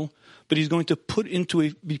a will, but he's going to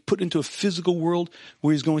be put into a physical world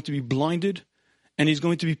where he's going to be blinded, and he's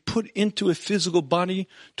going to be put into a physical body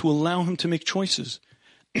to allow him to make choices.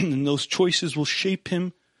 And those choices will shape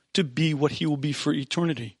him to be what he will be for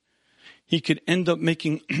eternity. He could end up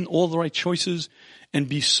making all the right choices and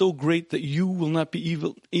be so great that you will not be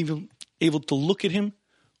even able to look at him,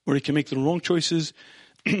 or he can make the wrong choices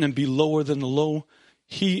and be lower than the low.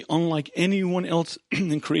 He, unlike anyone else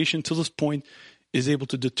in creation to this point, is able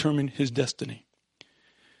to determine his destiny.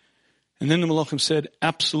 And then the Malachim said,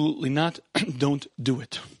 absolutely not. Don't do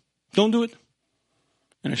it. Don't do it.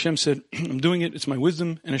 And Hashem said, I'm doing it. It's my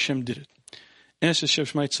wisdom. And Hashem did it. And I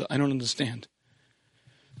said, I don't understand.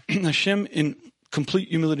 Hashem, in complete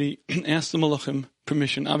humility, asked the Malachim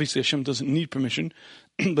permission. Obviously, Hashem doesn't need permission,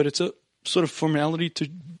 but it's a sort of formality to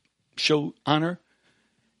show honor.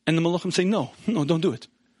 And the Malachim say, no, don't do it.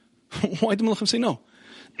 Why do Malachim say no?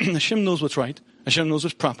 Hashem knows what's right. Hashem knows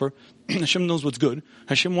what's proper. Hashem knows what's good.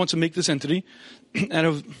 Hashem wants to make this entity. Out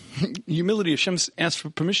of humility, Hashem asks for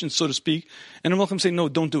permission, so to speak. And the Malachim say, no,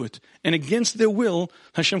 don't do it. And against their will,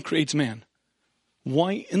 Hashem creates man.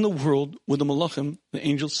 Why in the world would the Malachim, the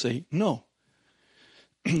angels, say no?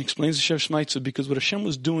 Explains the Shmuz, because what Hashem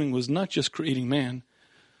was doing was not just creating man.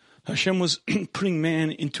 Hashem was putting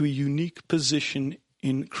man into a unique position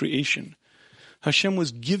in creation. Hashem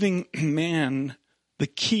was giving man the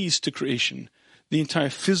keys to creation. The entire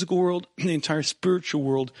physical world, the entire spiritual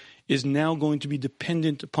world is now going to be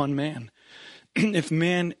dependent upon man. If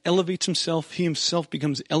man elevates himself, he himself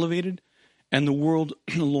becomes elevated, and the world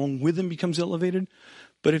along with him becomes elevated.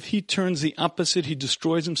 But if he turns the opposite, he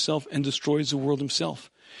destroys himself and destroys the world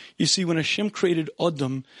himself. You see, when Hashem created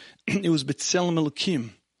Adam, it was B'Tselem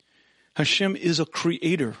Elokim. Hashem is a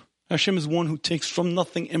creator. Hashem is one who takes from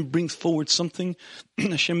nothing and brings forward something.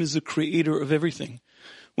 Hashem is the creator of everything.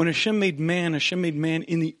 When Hashem made man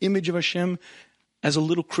in the image of Hashem as a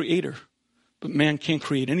little creator. But man can't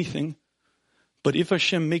create anything. But if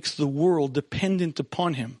Hashem makes the world dependent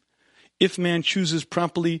upon him, if man chooses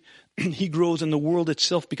properly, he grows and the world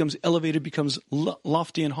itself becomes elevated, becomes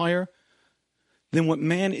lofty and higher, then what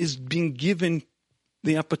man is being given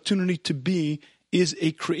the opportunity to be is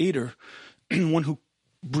a creator, one who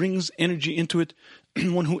brings energy into it,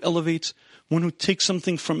 one who elevates, one who takes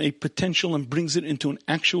something from a potential and brings it into an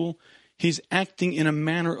actual. He's acting in a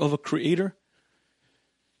manner of a creator.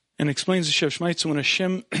 And explains the Shmuz, when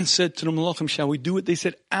Hashem said to the Malachim, shall we do it? They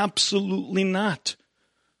said, absolutely not.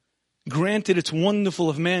 Granted, it's wonderful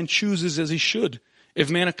if man chooses as he should. If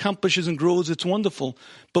man accomplishes and grows, it's wonderful.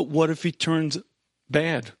 But what if he turns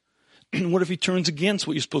bad? What if he turns against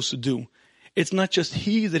what you're supposed to do? It's not just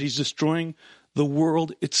he that he's destroying, the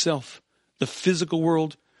world itself, the physical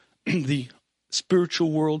world, the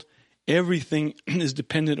spiritual world, everything is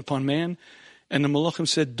dependent upon man. And the Malachim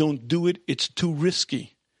said, don't do it, it's too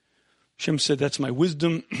risky. Hashem said, that's my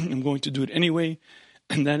wisdom, I'm going to do it anyway.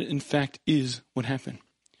 And that, in fact, is what happened.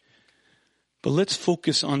 But let's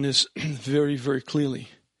focus on this very, very clearly.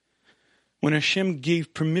 When Hashem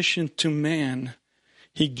gave permission to man,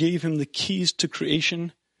 he gave him the keys to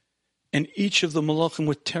creation, and each of the Malachim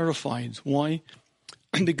were terrified. Why?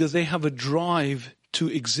 Because they have a drive to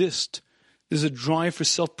exist. There's a drive for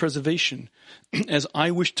self-preservation. As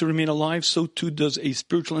I wish to remain alive, so too does a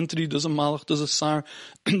spiritual entity, does a Malach, does a Sar,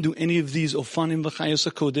 do any of these Ofanim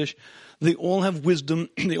v'Chayos HaKodesh. They all have wisdom,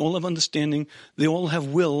 they all have understanding, they all have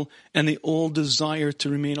will, and they all desire to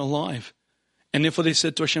remain alive. And therefore they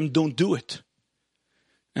said to Hashem, don't do it.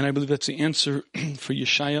 And I believe that's the answer for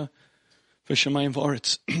Yeshaya, for Shemayim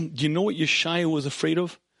v'Aretz. Do you know what Yeshaya was afraid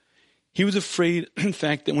of? He was afraid, in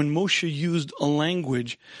fact, that when Moshe used a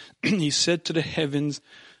language, he said to the heavens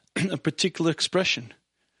a particular expression.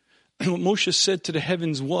 And what Moshe said to the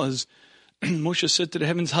heavens was, Moshe said to the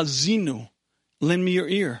heavens, Hazinu, lend me your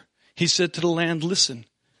ear. He said to the land, listen.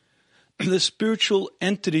 The spiritual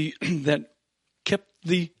entity that kept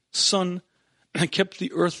the sun, kept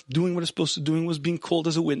the earth doing what it's supposed to do, was being called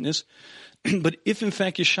as a witness. But if, in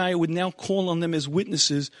fact, Yeshaya would now call on them as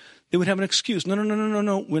witnesses, they would have an excuse. No.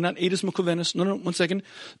 We're not Edis Mukovenis. No, 1 second.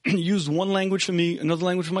 You used one language for me, another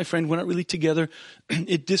language for my friend. We're not really together.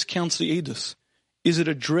 It discounts the Edis. Is it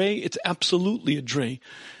a dray? It's absolutely a dray.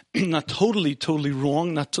 Not totally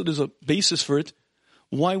wrong. There's a basis for it.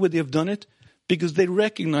 Why would they have done it? Because they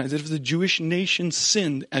recognized that if the Jewish nation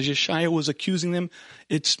sinned, as Yeshaya was accusing them,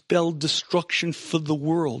 it spelled destruction for the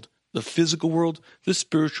world. The physical world, the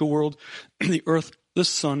spiritual world, the earth, the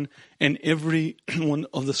sun, and every one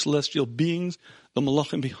of the celestial beings, the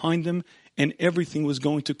malachim behind them, and everything was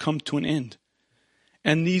going to come to an end.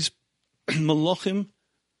 And these malachim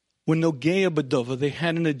were nogeya b'dava. They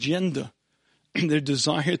had an agenda. Their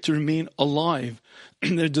desire to remain alive,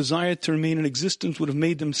 their desire to remain in existence would have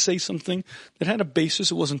made them say something that had a basis.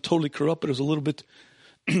 It wasn't totally corrupt, but it was a little bit,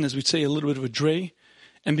 as we'd say, a little bit of a dray.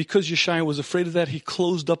 And because Yeshaya was afraid of that, he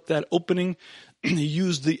closed up that opening. He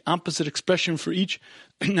used the opposite expression for each.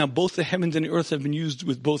 Now both the heavens and the earth have been used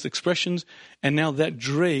with both expressions. And now that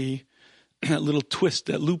dray, that little twist,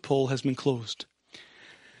 that loophole has been closed.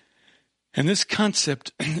 And this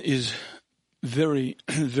concept is very,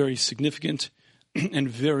 very significant and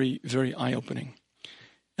very, very eye-opening.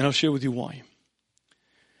 And I'll share with you why.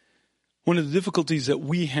 One of the difficulties that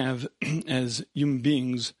we have as human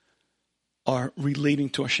beings are relating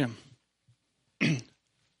to Hashem.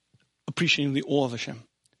 Appreciating the awe of Hashem.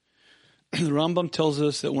 The Rambam tells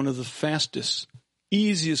us that one of the fastest,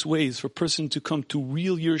 easiest ways for a person to come to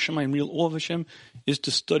real Yirah Shamayim, real awe of Hashem, is to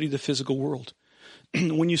study the physical world.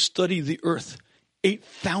 When you study the earth,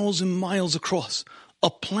 8,000 miles across, a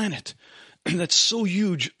planet that's so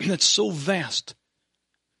huge, that's so vast,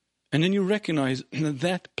 and then you recognize that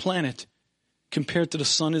that planet compared to the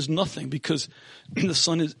sun is nothing, because the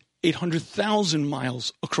sun is 800,000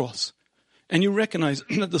 miles across. And you recognize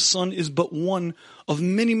that the sun is but one of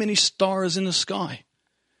many, many stars in the sky.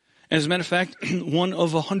 As a matter of fact, one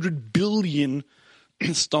of 100 billion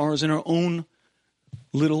stars in our own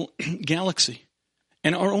little galaxy.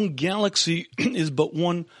 And our own galaxy is but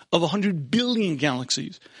one of 100 billion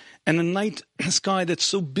galaxies. And the night sky that's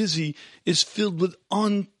so busy is filled with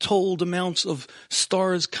untold amounts of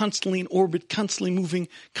stars constantly in orbit, constantly moving,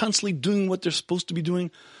 constantly doing what they're supposed to be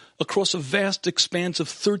doing across a vast expanse of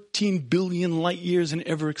 13 billion light years and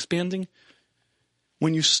ever expanding.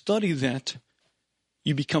 When you study that,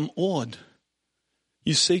 you become awed.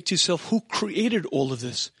 You say to yourself, who created all of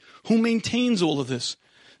this? Who maintains all of this?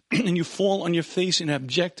 And you fall on your face in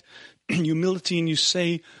abject humility and you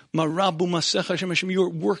say, Marabu Masech Hashem Hashem, your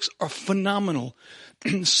works are phenomenal,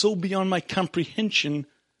 so beyond my comprehension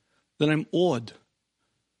that I'm awed.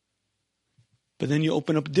 But then you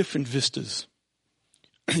open up different vistas.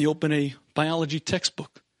 You open a biology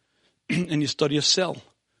textbook and you study a cell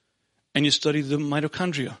and you study the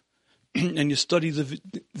mitochondria and you study the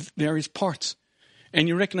various parts and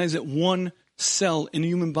you recognize that one cell in the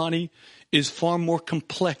human body is far more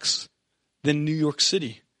complex than New York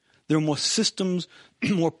City. There are more systems,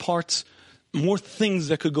 more parts, more things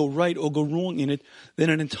that could go right or go wrong in it than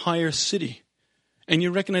an entire city. And you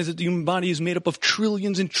recognize that the human body is made up of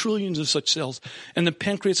trillions and trillions of such cells. And the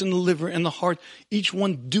pancreas and the liver and the heart, each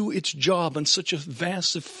one do its job on such a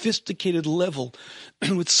vast, sophisticated level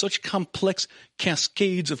with such complex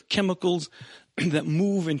cascades of chemicals that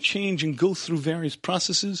move and change and go through various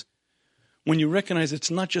processes. When you recognize it's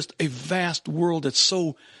not just a vast world that's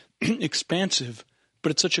so expansive, but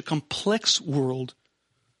it's such a complex world,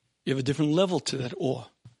 you have a different level to that awe.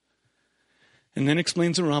 And then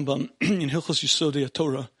explains the Rambam in Hilchos Yesodei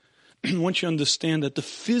Torah, once you understand that the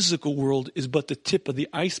physical world is but the tip of the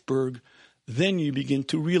iceberg, then you begin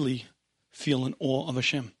to really feel an awe of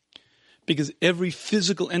Hashem. Because every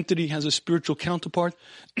physical entity has a spiritual counterpart,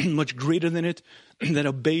 much greater than it, that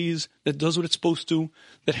obeys, that does what it's supposed to,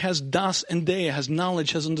 that has das and deah, has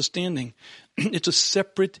knowledge, has understanding. It's a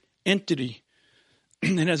separate entity.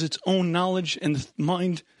 It has its own knowledge, and the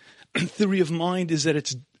mind, theory of mind is that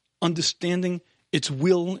it's understanding, its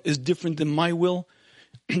will is different than my will,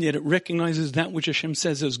 yet it recognizes that which Hashem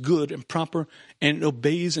says is good and proper, and it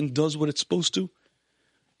obeys and does what it's supposed to.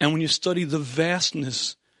 And when you study the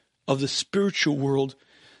vastness of the spiritual world,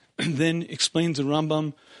 then explains the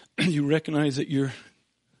Rambam, you recognize that you're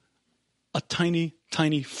a tiny,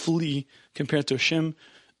 tiny flea compared to Hashem,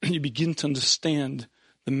 and you begin to understand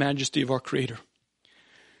the majesty of our Creator.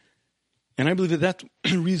 And I believe that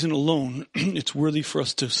reason alone, it's worthy for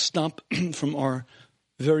us to stop from our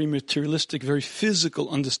very materialistic, very physical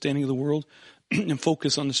understanding of the world and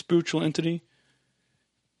focus on the spiritual entity.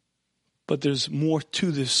 But there's more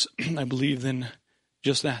to this, I believe, than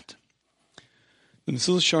just that. The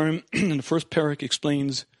Mesilas Yesharim in the first parak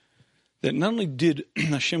explains that not only did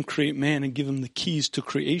Hashem create man and give him the keys to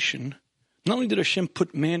creation, not only did Hashem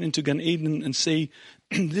put man into Gan Eden and say,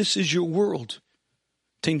 this is your world.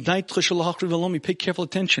 Pay careful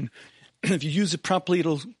attention. If you use it properly,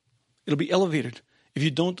 it'll be elevated. If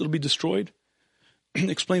you don't, it'll be destroyed.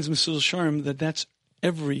 Explains Mesilas Yesharim that that's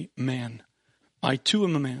every man. I too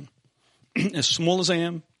am a man. As small as I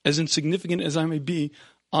am, as insignificant as I may be,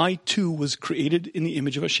 I too was created in the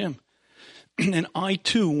image of Hashem. And I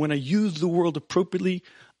too, when I use the world appropriately,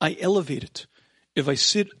 I elevate it. If I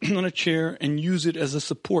sit on a chair and use it as a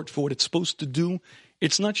support for what it's supposed to do,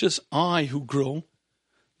 it's not just I who grow.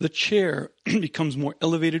 The chair becomes more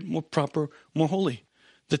elevated, more proper, more holy.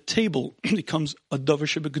 The table becomes a davar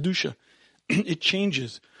shebekadusha. It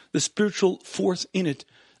changes. The spiritual force in it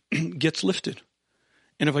gets lifted.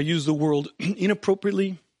 And if I use the world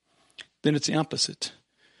inappropriately, then it's the opposite.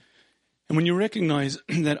 And when you recognize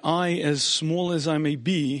that I, as small as I may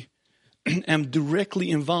be, am directly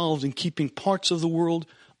involved in keeping parts of the world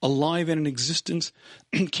alive and in existence,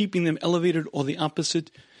 keeping them elevated or the opposite,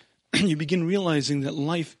 you begin realizing that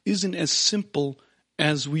life isn't as simple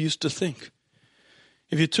as we used to think.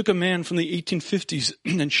 If you took a man from the 1850s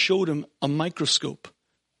and showed him a microscope,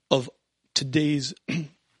 of today's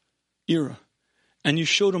era, and you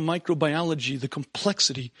showed him microbiology, the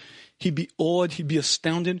complexity, he'd be awed, he'd be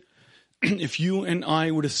astounded if you and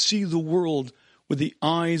I were to see the world with the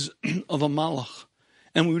eyes of a malach,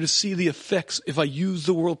 and we were to see the effects. If I use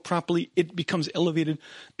the world properly, it becomes elevated.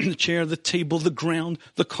 The chair, the table, the ground,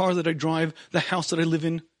 the car that I drive, the house that I live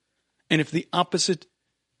in. And if the opposite,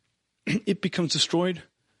 it becomes destroyed,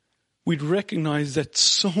 we'd recognize that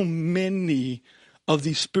so many of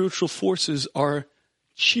these spiritual forces are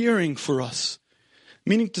cheering for us.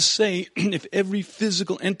 Meaning to say, if every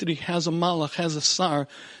physical entity has a malach, has a sar,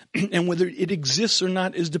 and whether it exists or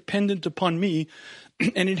not is dependent upon me,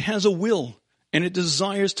 and it has a will, and it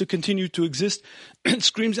desires to continue to exist, it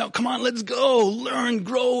screams out, come on, let's go, learn,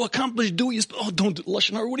 grow, accomplish, do what you... Oh, don't do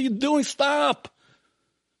Lashon Hara, what are you doing? Stop!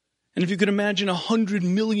 And if you could imagine 100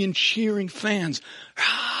 million cheering fans,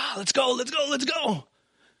 let's go, let's go, let's go.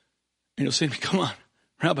 And you'll say to me, come on,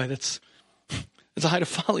 Rabbi, that's a height of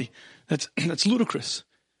folly. That's ludicrous.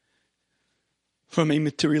 From a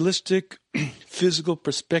materialistic, physical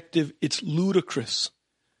perspective, it's ludicrous.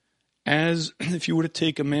 As if you were to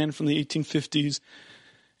take a man from the 1850s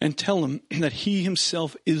and tell him that he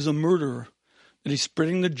himself is a murderer, that he's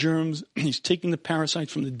spreading the germs, he's taking the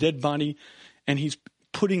parasites from the dead body, and he's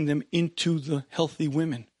putting them into the healthy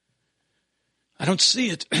women. I don't see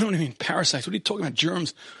it. I don't mean parasites. What are you talking about?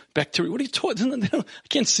 Germs, bacteria. What are you talking about? I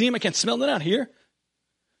can't see them. I can't smell them. They're not here.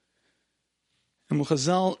 And what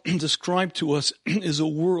Chazal described to us is a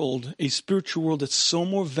world, a spiritual world that's so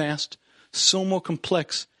more vast, so more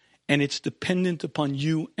complex, and it's dependent upon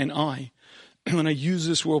you and I. When I use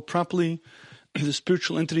this world properly, the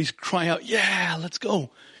spiritual entities cry out, yeah, let's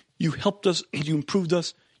go. You helped us, you improved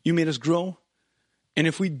us, you made us grow. And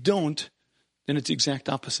if we don't, then it's the exact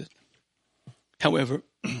opposite. However,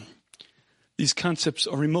 these concepts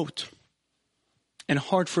are remote and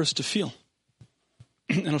hard for us to feel.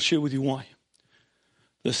 And I'll share with you why.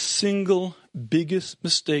 The single biggest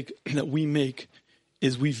mistake that we make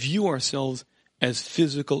is we view ourselves as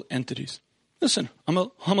physical entities. Listen, I'm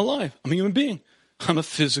alive. I'm a human being. I'm a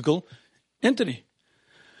physical entity.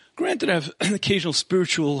 Granted, I have occasional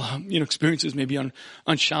spiritual, experiences, maybe on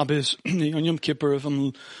Shabbos, on Yom Kippur, if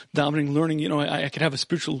I'm davening, learning, I could have a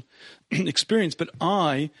spiritual experience, but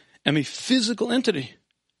I am a physical entity,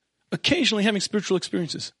 occasionally having spiritual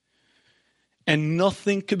experiences. And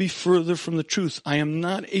nothing could be further from the truth. I am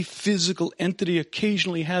not a physical entity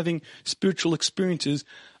occasionally having spiritual experiences.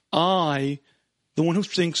 I, the one who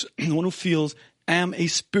thinks, the one who feels, am a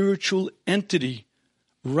spiritual entity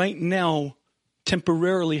right now,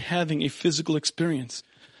 temporarily having a physical experience.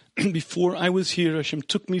 Before I was here, Hashem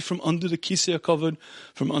took me from under the Kisei HaKavod,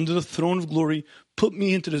 from under the throne of glory, put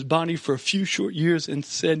me into this body for a few short years and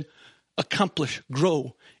said, accomplish,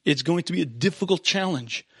 grow. It's going to be a difficult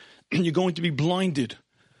challenge. You're going to be blinded.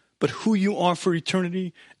 But who you are for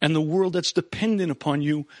eternity and the world that's dependent upon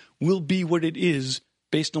you will be what it is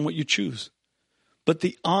based on what you choose. But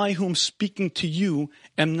the I whom speaking to you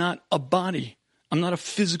am not a body. I'm not a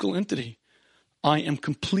physical entity. I am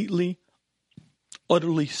completely,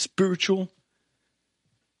 utterly spiritual.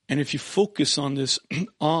 And if you focus on this,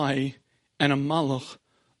 I and a malach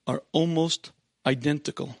are almost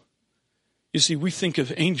identical. You see, we think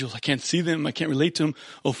of angels. I can't see them. I can't relate to them.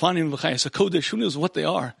 Ofanim v'chayas hakodesh. Who knows what they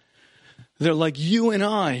are? They're like you and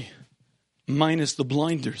I, minus the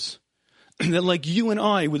blinders. They're like you and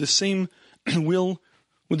I with the same will,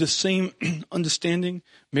 with the same understanding.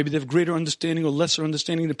 Maybe they have greater understanding or lesser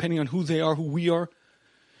understanding depending on who they are, who we are.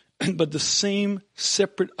 But the same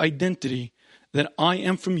separate identity that I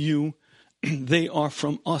am from you, they are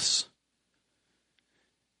from us.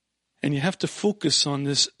 And you have to focus on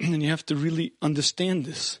this, and you have to really understand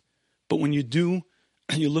this. But when you do,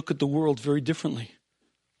 you look at the world very differently.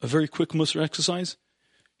 A very quick Musar exercise.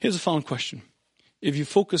 Here's the following question. If you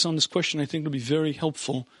focus on this question, I think it'll be very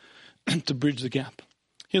helpful to bridge the gap.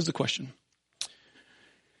 Here's the question.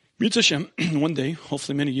 Mitzvah Hashem, one day,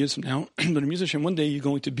 hopefully many years from now, but in Mitzvah Hashem, one day you're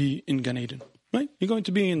going to be in Gan Eden, right? You're going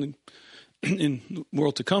to be in the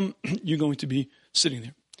world to come. You're going to be sitting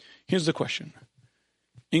there. Here's the question.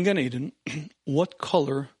 In Gan Eden, what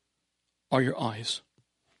color are your eyes?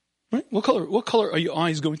 Right? What color are your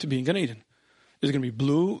eyes going to be in Gan Eden? Is it going to be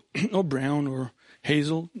blue or brown or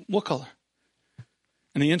hazel? What color?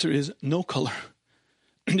 And the answer is no color.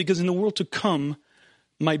 Because in the world to come,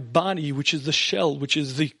 my body, which is the shell, which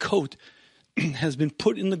is the coat, has been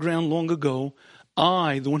put in the ground long ago.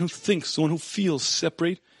 I, the one who thinks, the one who feels,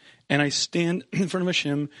 separate, and I stand in front of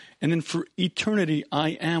Hashem, and then for eternity,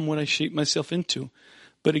 I am what I shape myself into.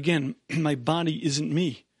 But again, my body isn't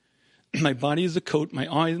me. My body is the coat, my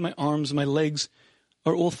eyes, my arms, my legs.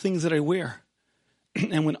 are all things that I wear.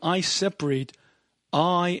 And when I separate,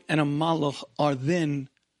 I and a malach are then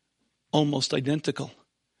almost identical.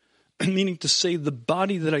 Meaning to say, the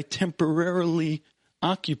body that I temporarily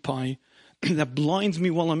occupy, that blinds me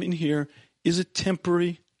while I'm in here, is a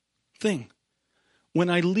temporary thing. When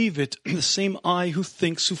I leave it, the same I who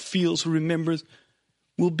thinks, who feels, who remembers,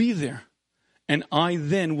 will be there. And I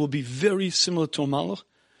then will be very similar to a malach.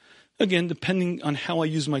 Again, depending on how I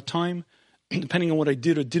use my time, depending on what I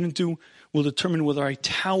did or didn't do, will determine whether I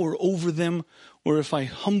tower over them or if I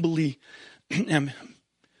humbly am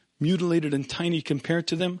mutilated and tiny compared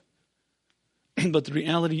to them. But the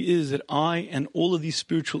reality is that I and all of these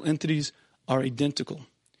spiritual entities are identical.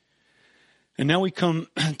 And now we come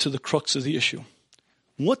to the crux of the issue.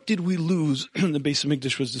 What did we lose when the Bais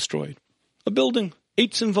Hamikdash was destroyed? A building,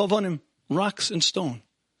 eitzim vavanim, rocks and stone.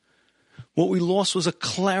 What we lost was a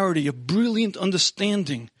clarity, a brilliant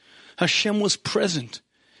understanding. Hashem was present.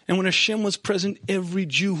 And when Hashem was present, every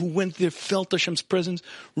Jew who went there felt Hashem's presence,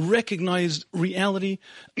 recognized reality,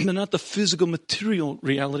 but not the physical, material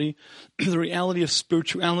reality, the reality of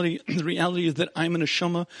spirituality, the reality is that I'm an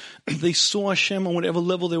neshama. They saw Hashem on whatever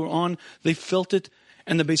level they were on. They felt it.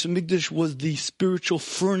 And the Bais Hamikdash was the spiritual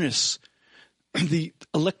furnace, the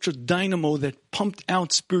electric dynamo that pumped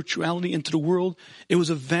out spirituality into the world. It was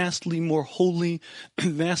a vastly more holy,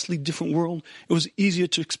 vastly different world. It was easier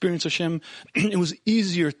to experience Hashem. It was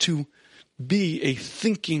easier to be a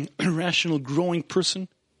thinking, rational, growing person.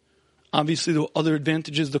 Obviously, there were other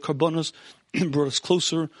advantages. The karbanos brought us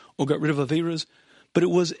closer or got rid of averas. But it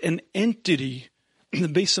was an entity. The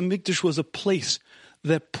Bais Hamikdash was a place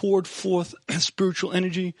that poured forth spiritual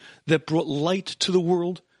energy, that brought light to the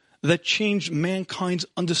world, that changed mankind's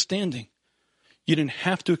understanding. You didn't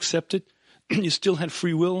have to accept it. You still had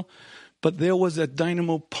free will. But there was that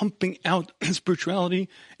dynamo pumping out spirituality,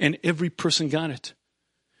 and every person got it.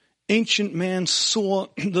 Ancient man saw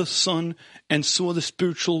the sun and saw the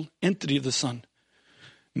spiritual entity of the sun.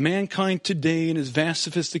 Mankind today, in his vast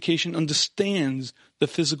sophistication, understands the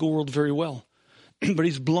physical world very well. But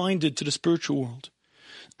he's blinded to the spiritual world.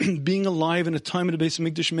 Being alive in a time of the Bais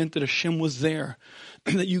Hamikdash meant that Hashem was there,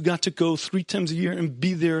 that you got to go 3 times a year and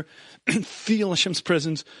be there, and feel Hashem's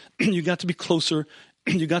presence. You got to be closer.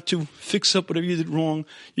 You got to fix up whatever you did wrong.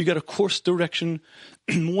 You got a course direction.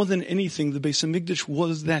 More than anything, the Bais Hamikdash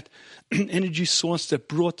was that energy source that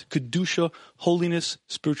brought kedusha, holiness,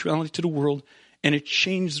 spirituality to the world, and it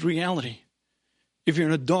changed reality. If you're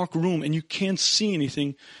in a dark room and you can't see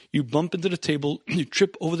anything, you bump into the table, you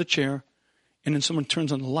trip over the chair, and then someone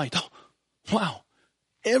turns on the light. Oh, wow.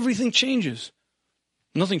 Everything changes.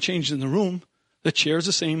 Nothing changes in the room. The chair is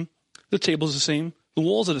the same. The table is the same. The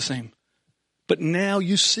walls are the same. But now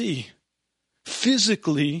you see,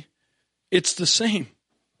 physically, it's the same.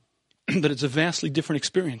 But it's a vastly different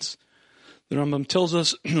experience. The Rambam tells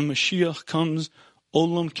us, when Mashiach comes,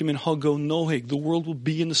 Olam kiminhago noheg. The world will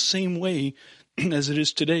be in the same way as it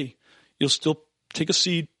is today. You'll still take a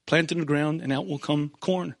seed, plant it in the ground, and out will come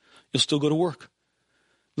corn. You'll still go to work.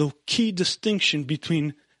 The key distinction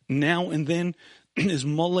between now and then is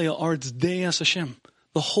Malaya Arts Deas Hashem.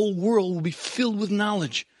 The whole world will be filled with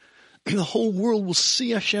knowledge. The whole world will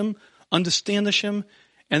see Hashem, understand Hashem,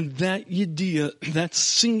 and that yediyah, that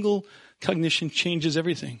single cognition changes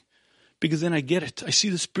everything. Because then I get it. I see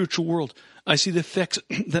the spiritual world. I see the effects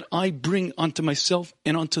that I bring onto myself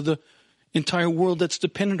and onto the entire world that's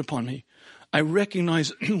dependent upon me. I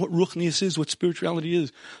recognize what ruchnius is, what spirituality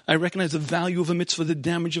is. I recognize the value of a mitzvah, the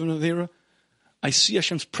damage of an avera. I see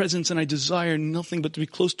Hashem's presence and I desire nothing but to be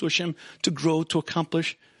close to Hashem, to grow, to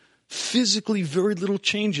accomplish. Physically, very little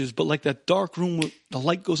changes, but like that dark room where the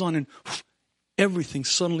light goes on and everything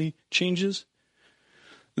suddenly changes.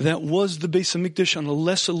 That was the Bais Hamikdash on a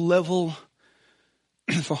lesser level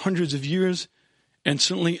for hundreds of years. And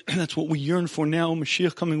certainly that's what we yearn for now.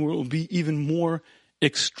 Mashiach coming where it will be even more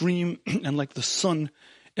extreme and like the sun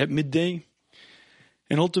at midday.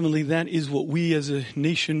 And ultimately that is what we as a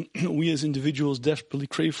nation, we as individuals desperately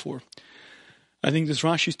crave for. I think this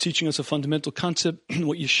Rashi is teaching us a fundamental concept.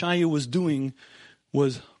 What Yeshaya was doing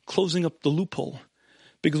was closing up the loophole.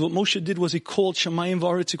 Because what Moshe did was he called Shamayim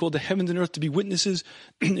V'aretz, he called the heavens and earth to be witnesses.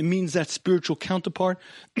 It means that spiritual counterpart.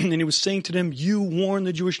 And he was saying to them, you warn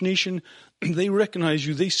the Jewish nation. They recognize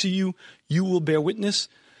you. They see you. You will bear witness.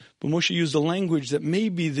 But Moshe used a language that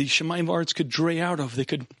maybe the Shamayim V'aretz could dray out of. They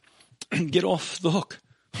could get off the hook.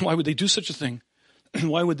 Why would they do such a thing?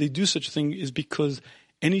 Why would they do such a thing is because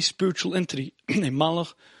any spiritual entity, a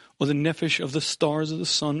malach or the nefesh of the stars or the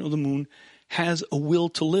sun or the moon, has a will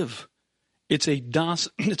to live. It's a das,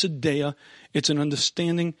 it's a dea, it's an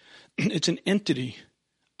understanding, it's an entity.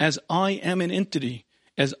 As I am an entity,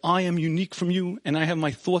 as I am unique from you, and I have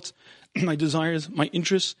my thoughts, my desires, my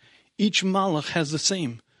interests, each malach has the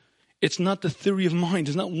same. It's not the theory of mind.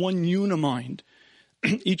 It's not one unimind.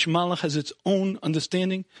 Each malach has its own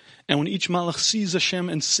understanding. And when each malach sees Hashem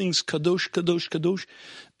and sings Kadosh, Kadosh, Kadosh,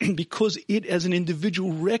 because it as an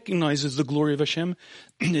individual recognizes the glory of Hashem,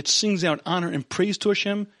 it sings out honor and praise to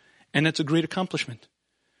Hashem, and that's a great accomplishment.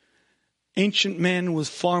 Ancient man was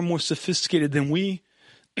far more sophisticated than we.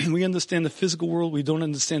 We understand the physical world. We don't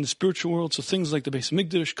understand the spiritual world. So things like the Bais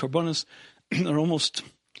Hamikdash, Karbanos, are almost,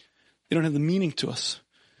 they don't have the meaning to us.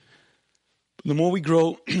 But the more we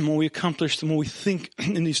grow, the more we accomplish, the more we think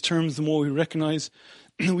in these terms, the more we recognize,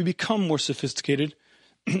 we become more sophisticated,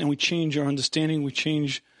 and we change our understanding, we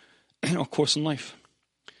change our course in life.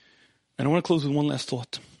 And I want to close with one last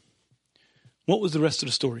thought. What was the rest of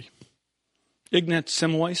the story? Ignaz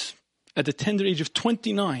Semmelweis, at the tender age of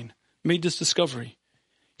 29, made this discovery.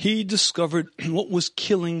 He discovered what was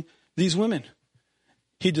killing these women.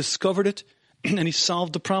 He discovered it, and he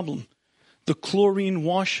solved the problem. The chlorine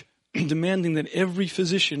wash, demanding that every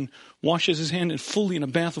physician washes his hand fully in a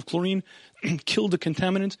bath of chlorine, killed the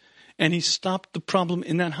contaminants, and he stopped the problem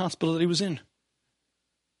in that hospital that he was in.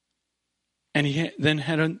 And he then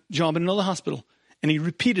had a job in another hospital, and he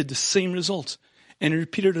repeated the same results, and he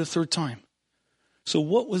repeated it a third time. So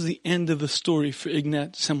what was the end of the story for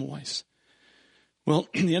Ignaz Semmelweis? Well,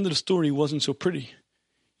 the end of the story wasn't so pretty.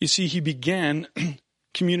 You see, he began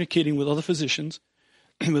communicating with other physicians,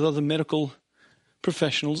 with other medical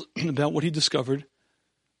professionals about what he discovered,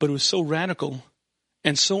 but it was so radical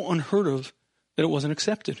and so unheard of that it wasn't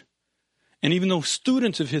accepted. And even though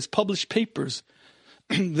students of his published papers,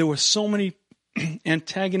 there were so many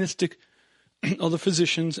antagonistic other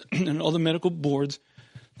physicians and other medical boards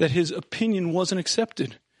that his opinion wasn't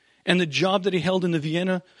accepted. And the job that he held in the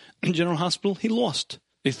Vienna General Hospital, he lost.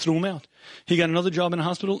 They threw him out. He got another job in a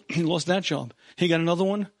hospital, he lost that job. He got another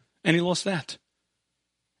one, and he lost that.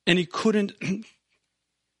 And he couldn't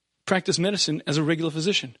practice medicine as a regular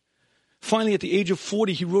physician. Finally, at the age of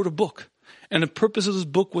 40, he wrote a book. And the purpose of this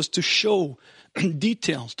book was to show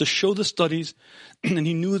details, to show the studies, and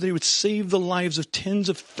he knew that he would save the lives of tens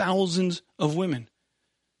of thousands of women.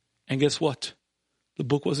 And guess what? The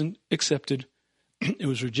book wasn't accepted, it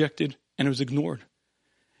was rejected, and it was ignored.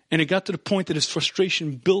 And it got to the point that his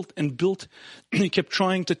frustration built and built. He kept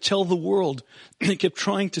trying to tell the world. He kept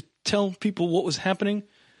trying to tell people what was happening,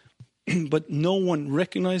 but no one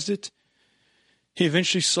recognized it. He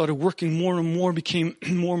eventually started working more and more, became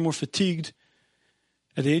more and more fatigued.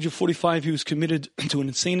 At the age of 45, he was committed to an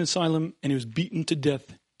insane asylum, and he was beaten to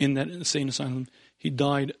death in that insane asylum. He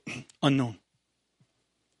died unknown.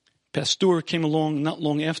 Pasteur came along not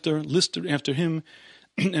long after, listed after him,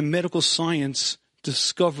 and medical science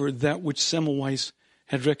discovered that which Semmelweis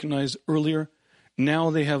had recognized earlier.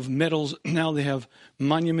 Now they have medals, now they have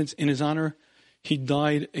monuments in his honor. He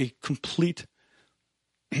died a complete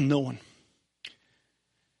no one.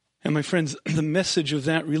 And my friends, the message of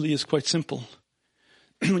that really is quite simple.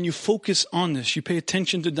 When you focus on this, you pay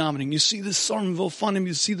attention to davening, you see the Sarim Vofanim,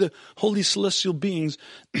 you see the holy celestial beings,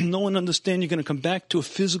 no one understands you're going to come back to a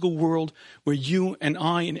physical world where you and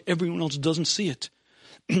I and everyone else doesn't see it.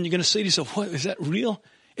 You're going to say to yourself, what, is that real?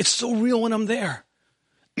 It's so real when I'm there.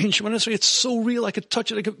 When I say it's so real, I could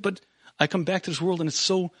touch it, but I come back to this world and it's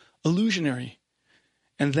so illusionary.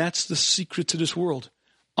 And that's the secret to this world.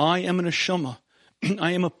 I am an neshama.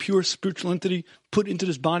 I am a pure spiritual entity put into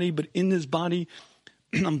this body, but in this body,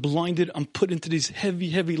 I'm blinded. I'm put into these heavy,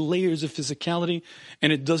 heavy layers of physicality,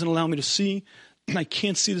 and it doesn't allow me to see. I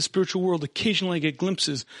can't see the spiritual world. Occasionally I get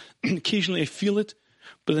glimpses. Occasionally I feel it,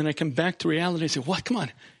 but then I come back to reality and say, what? Come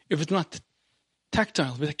on. If it's not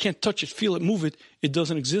tactile, if I can't touch it, feel it, move it, it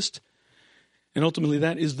doesn't exist. And ultimately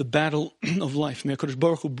that is the battle of life. May HaKadosh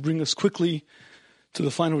Baruch Hu bring us quickly to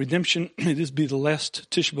the final redemption. May this be the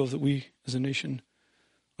last Tisha B'Av that we as a nation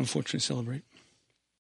unfortunately celebrate.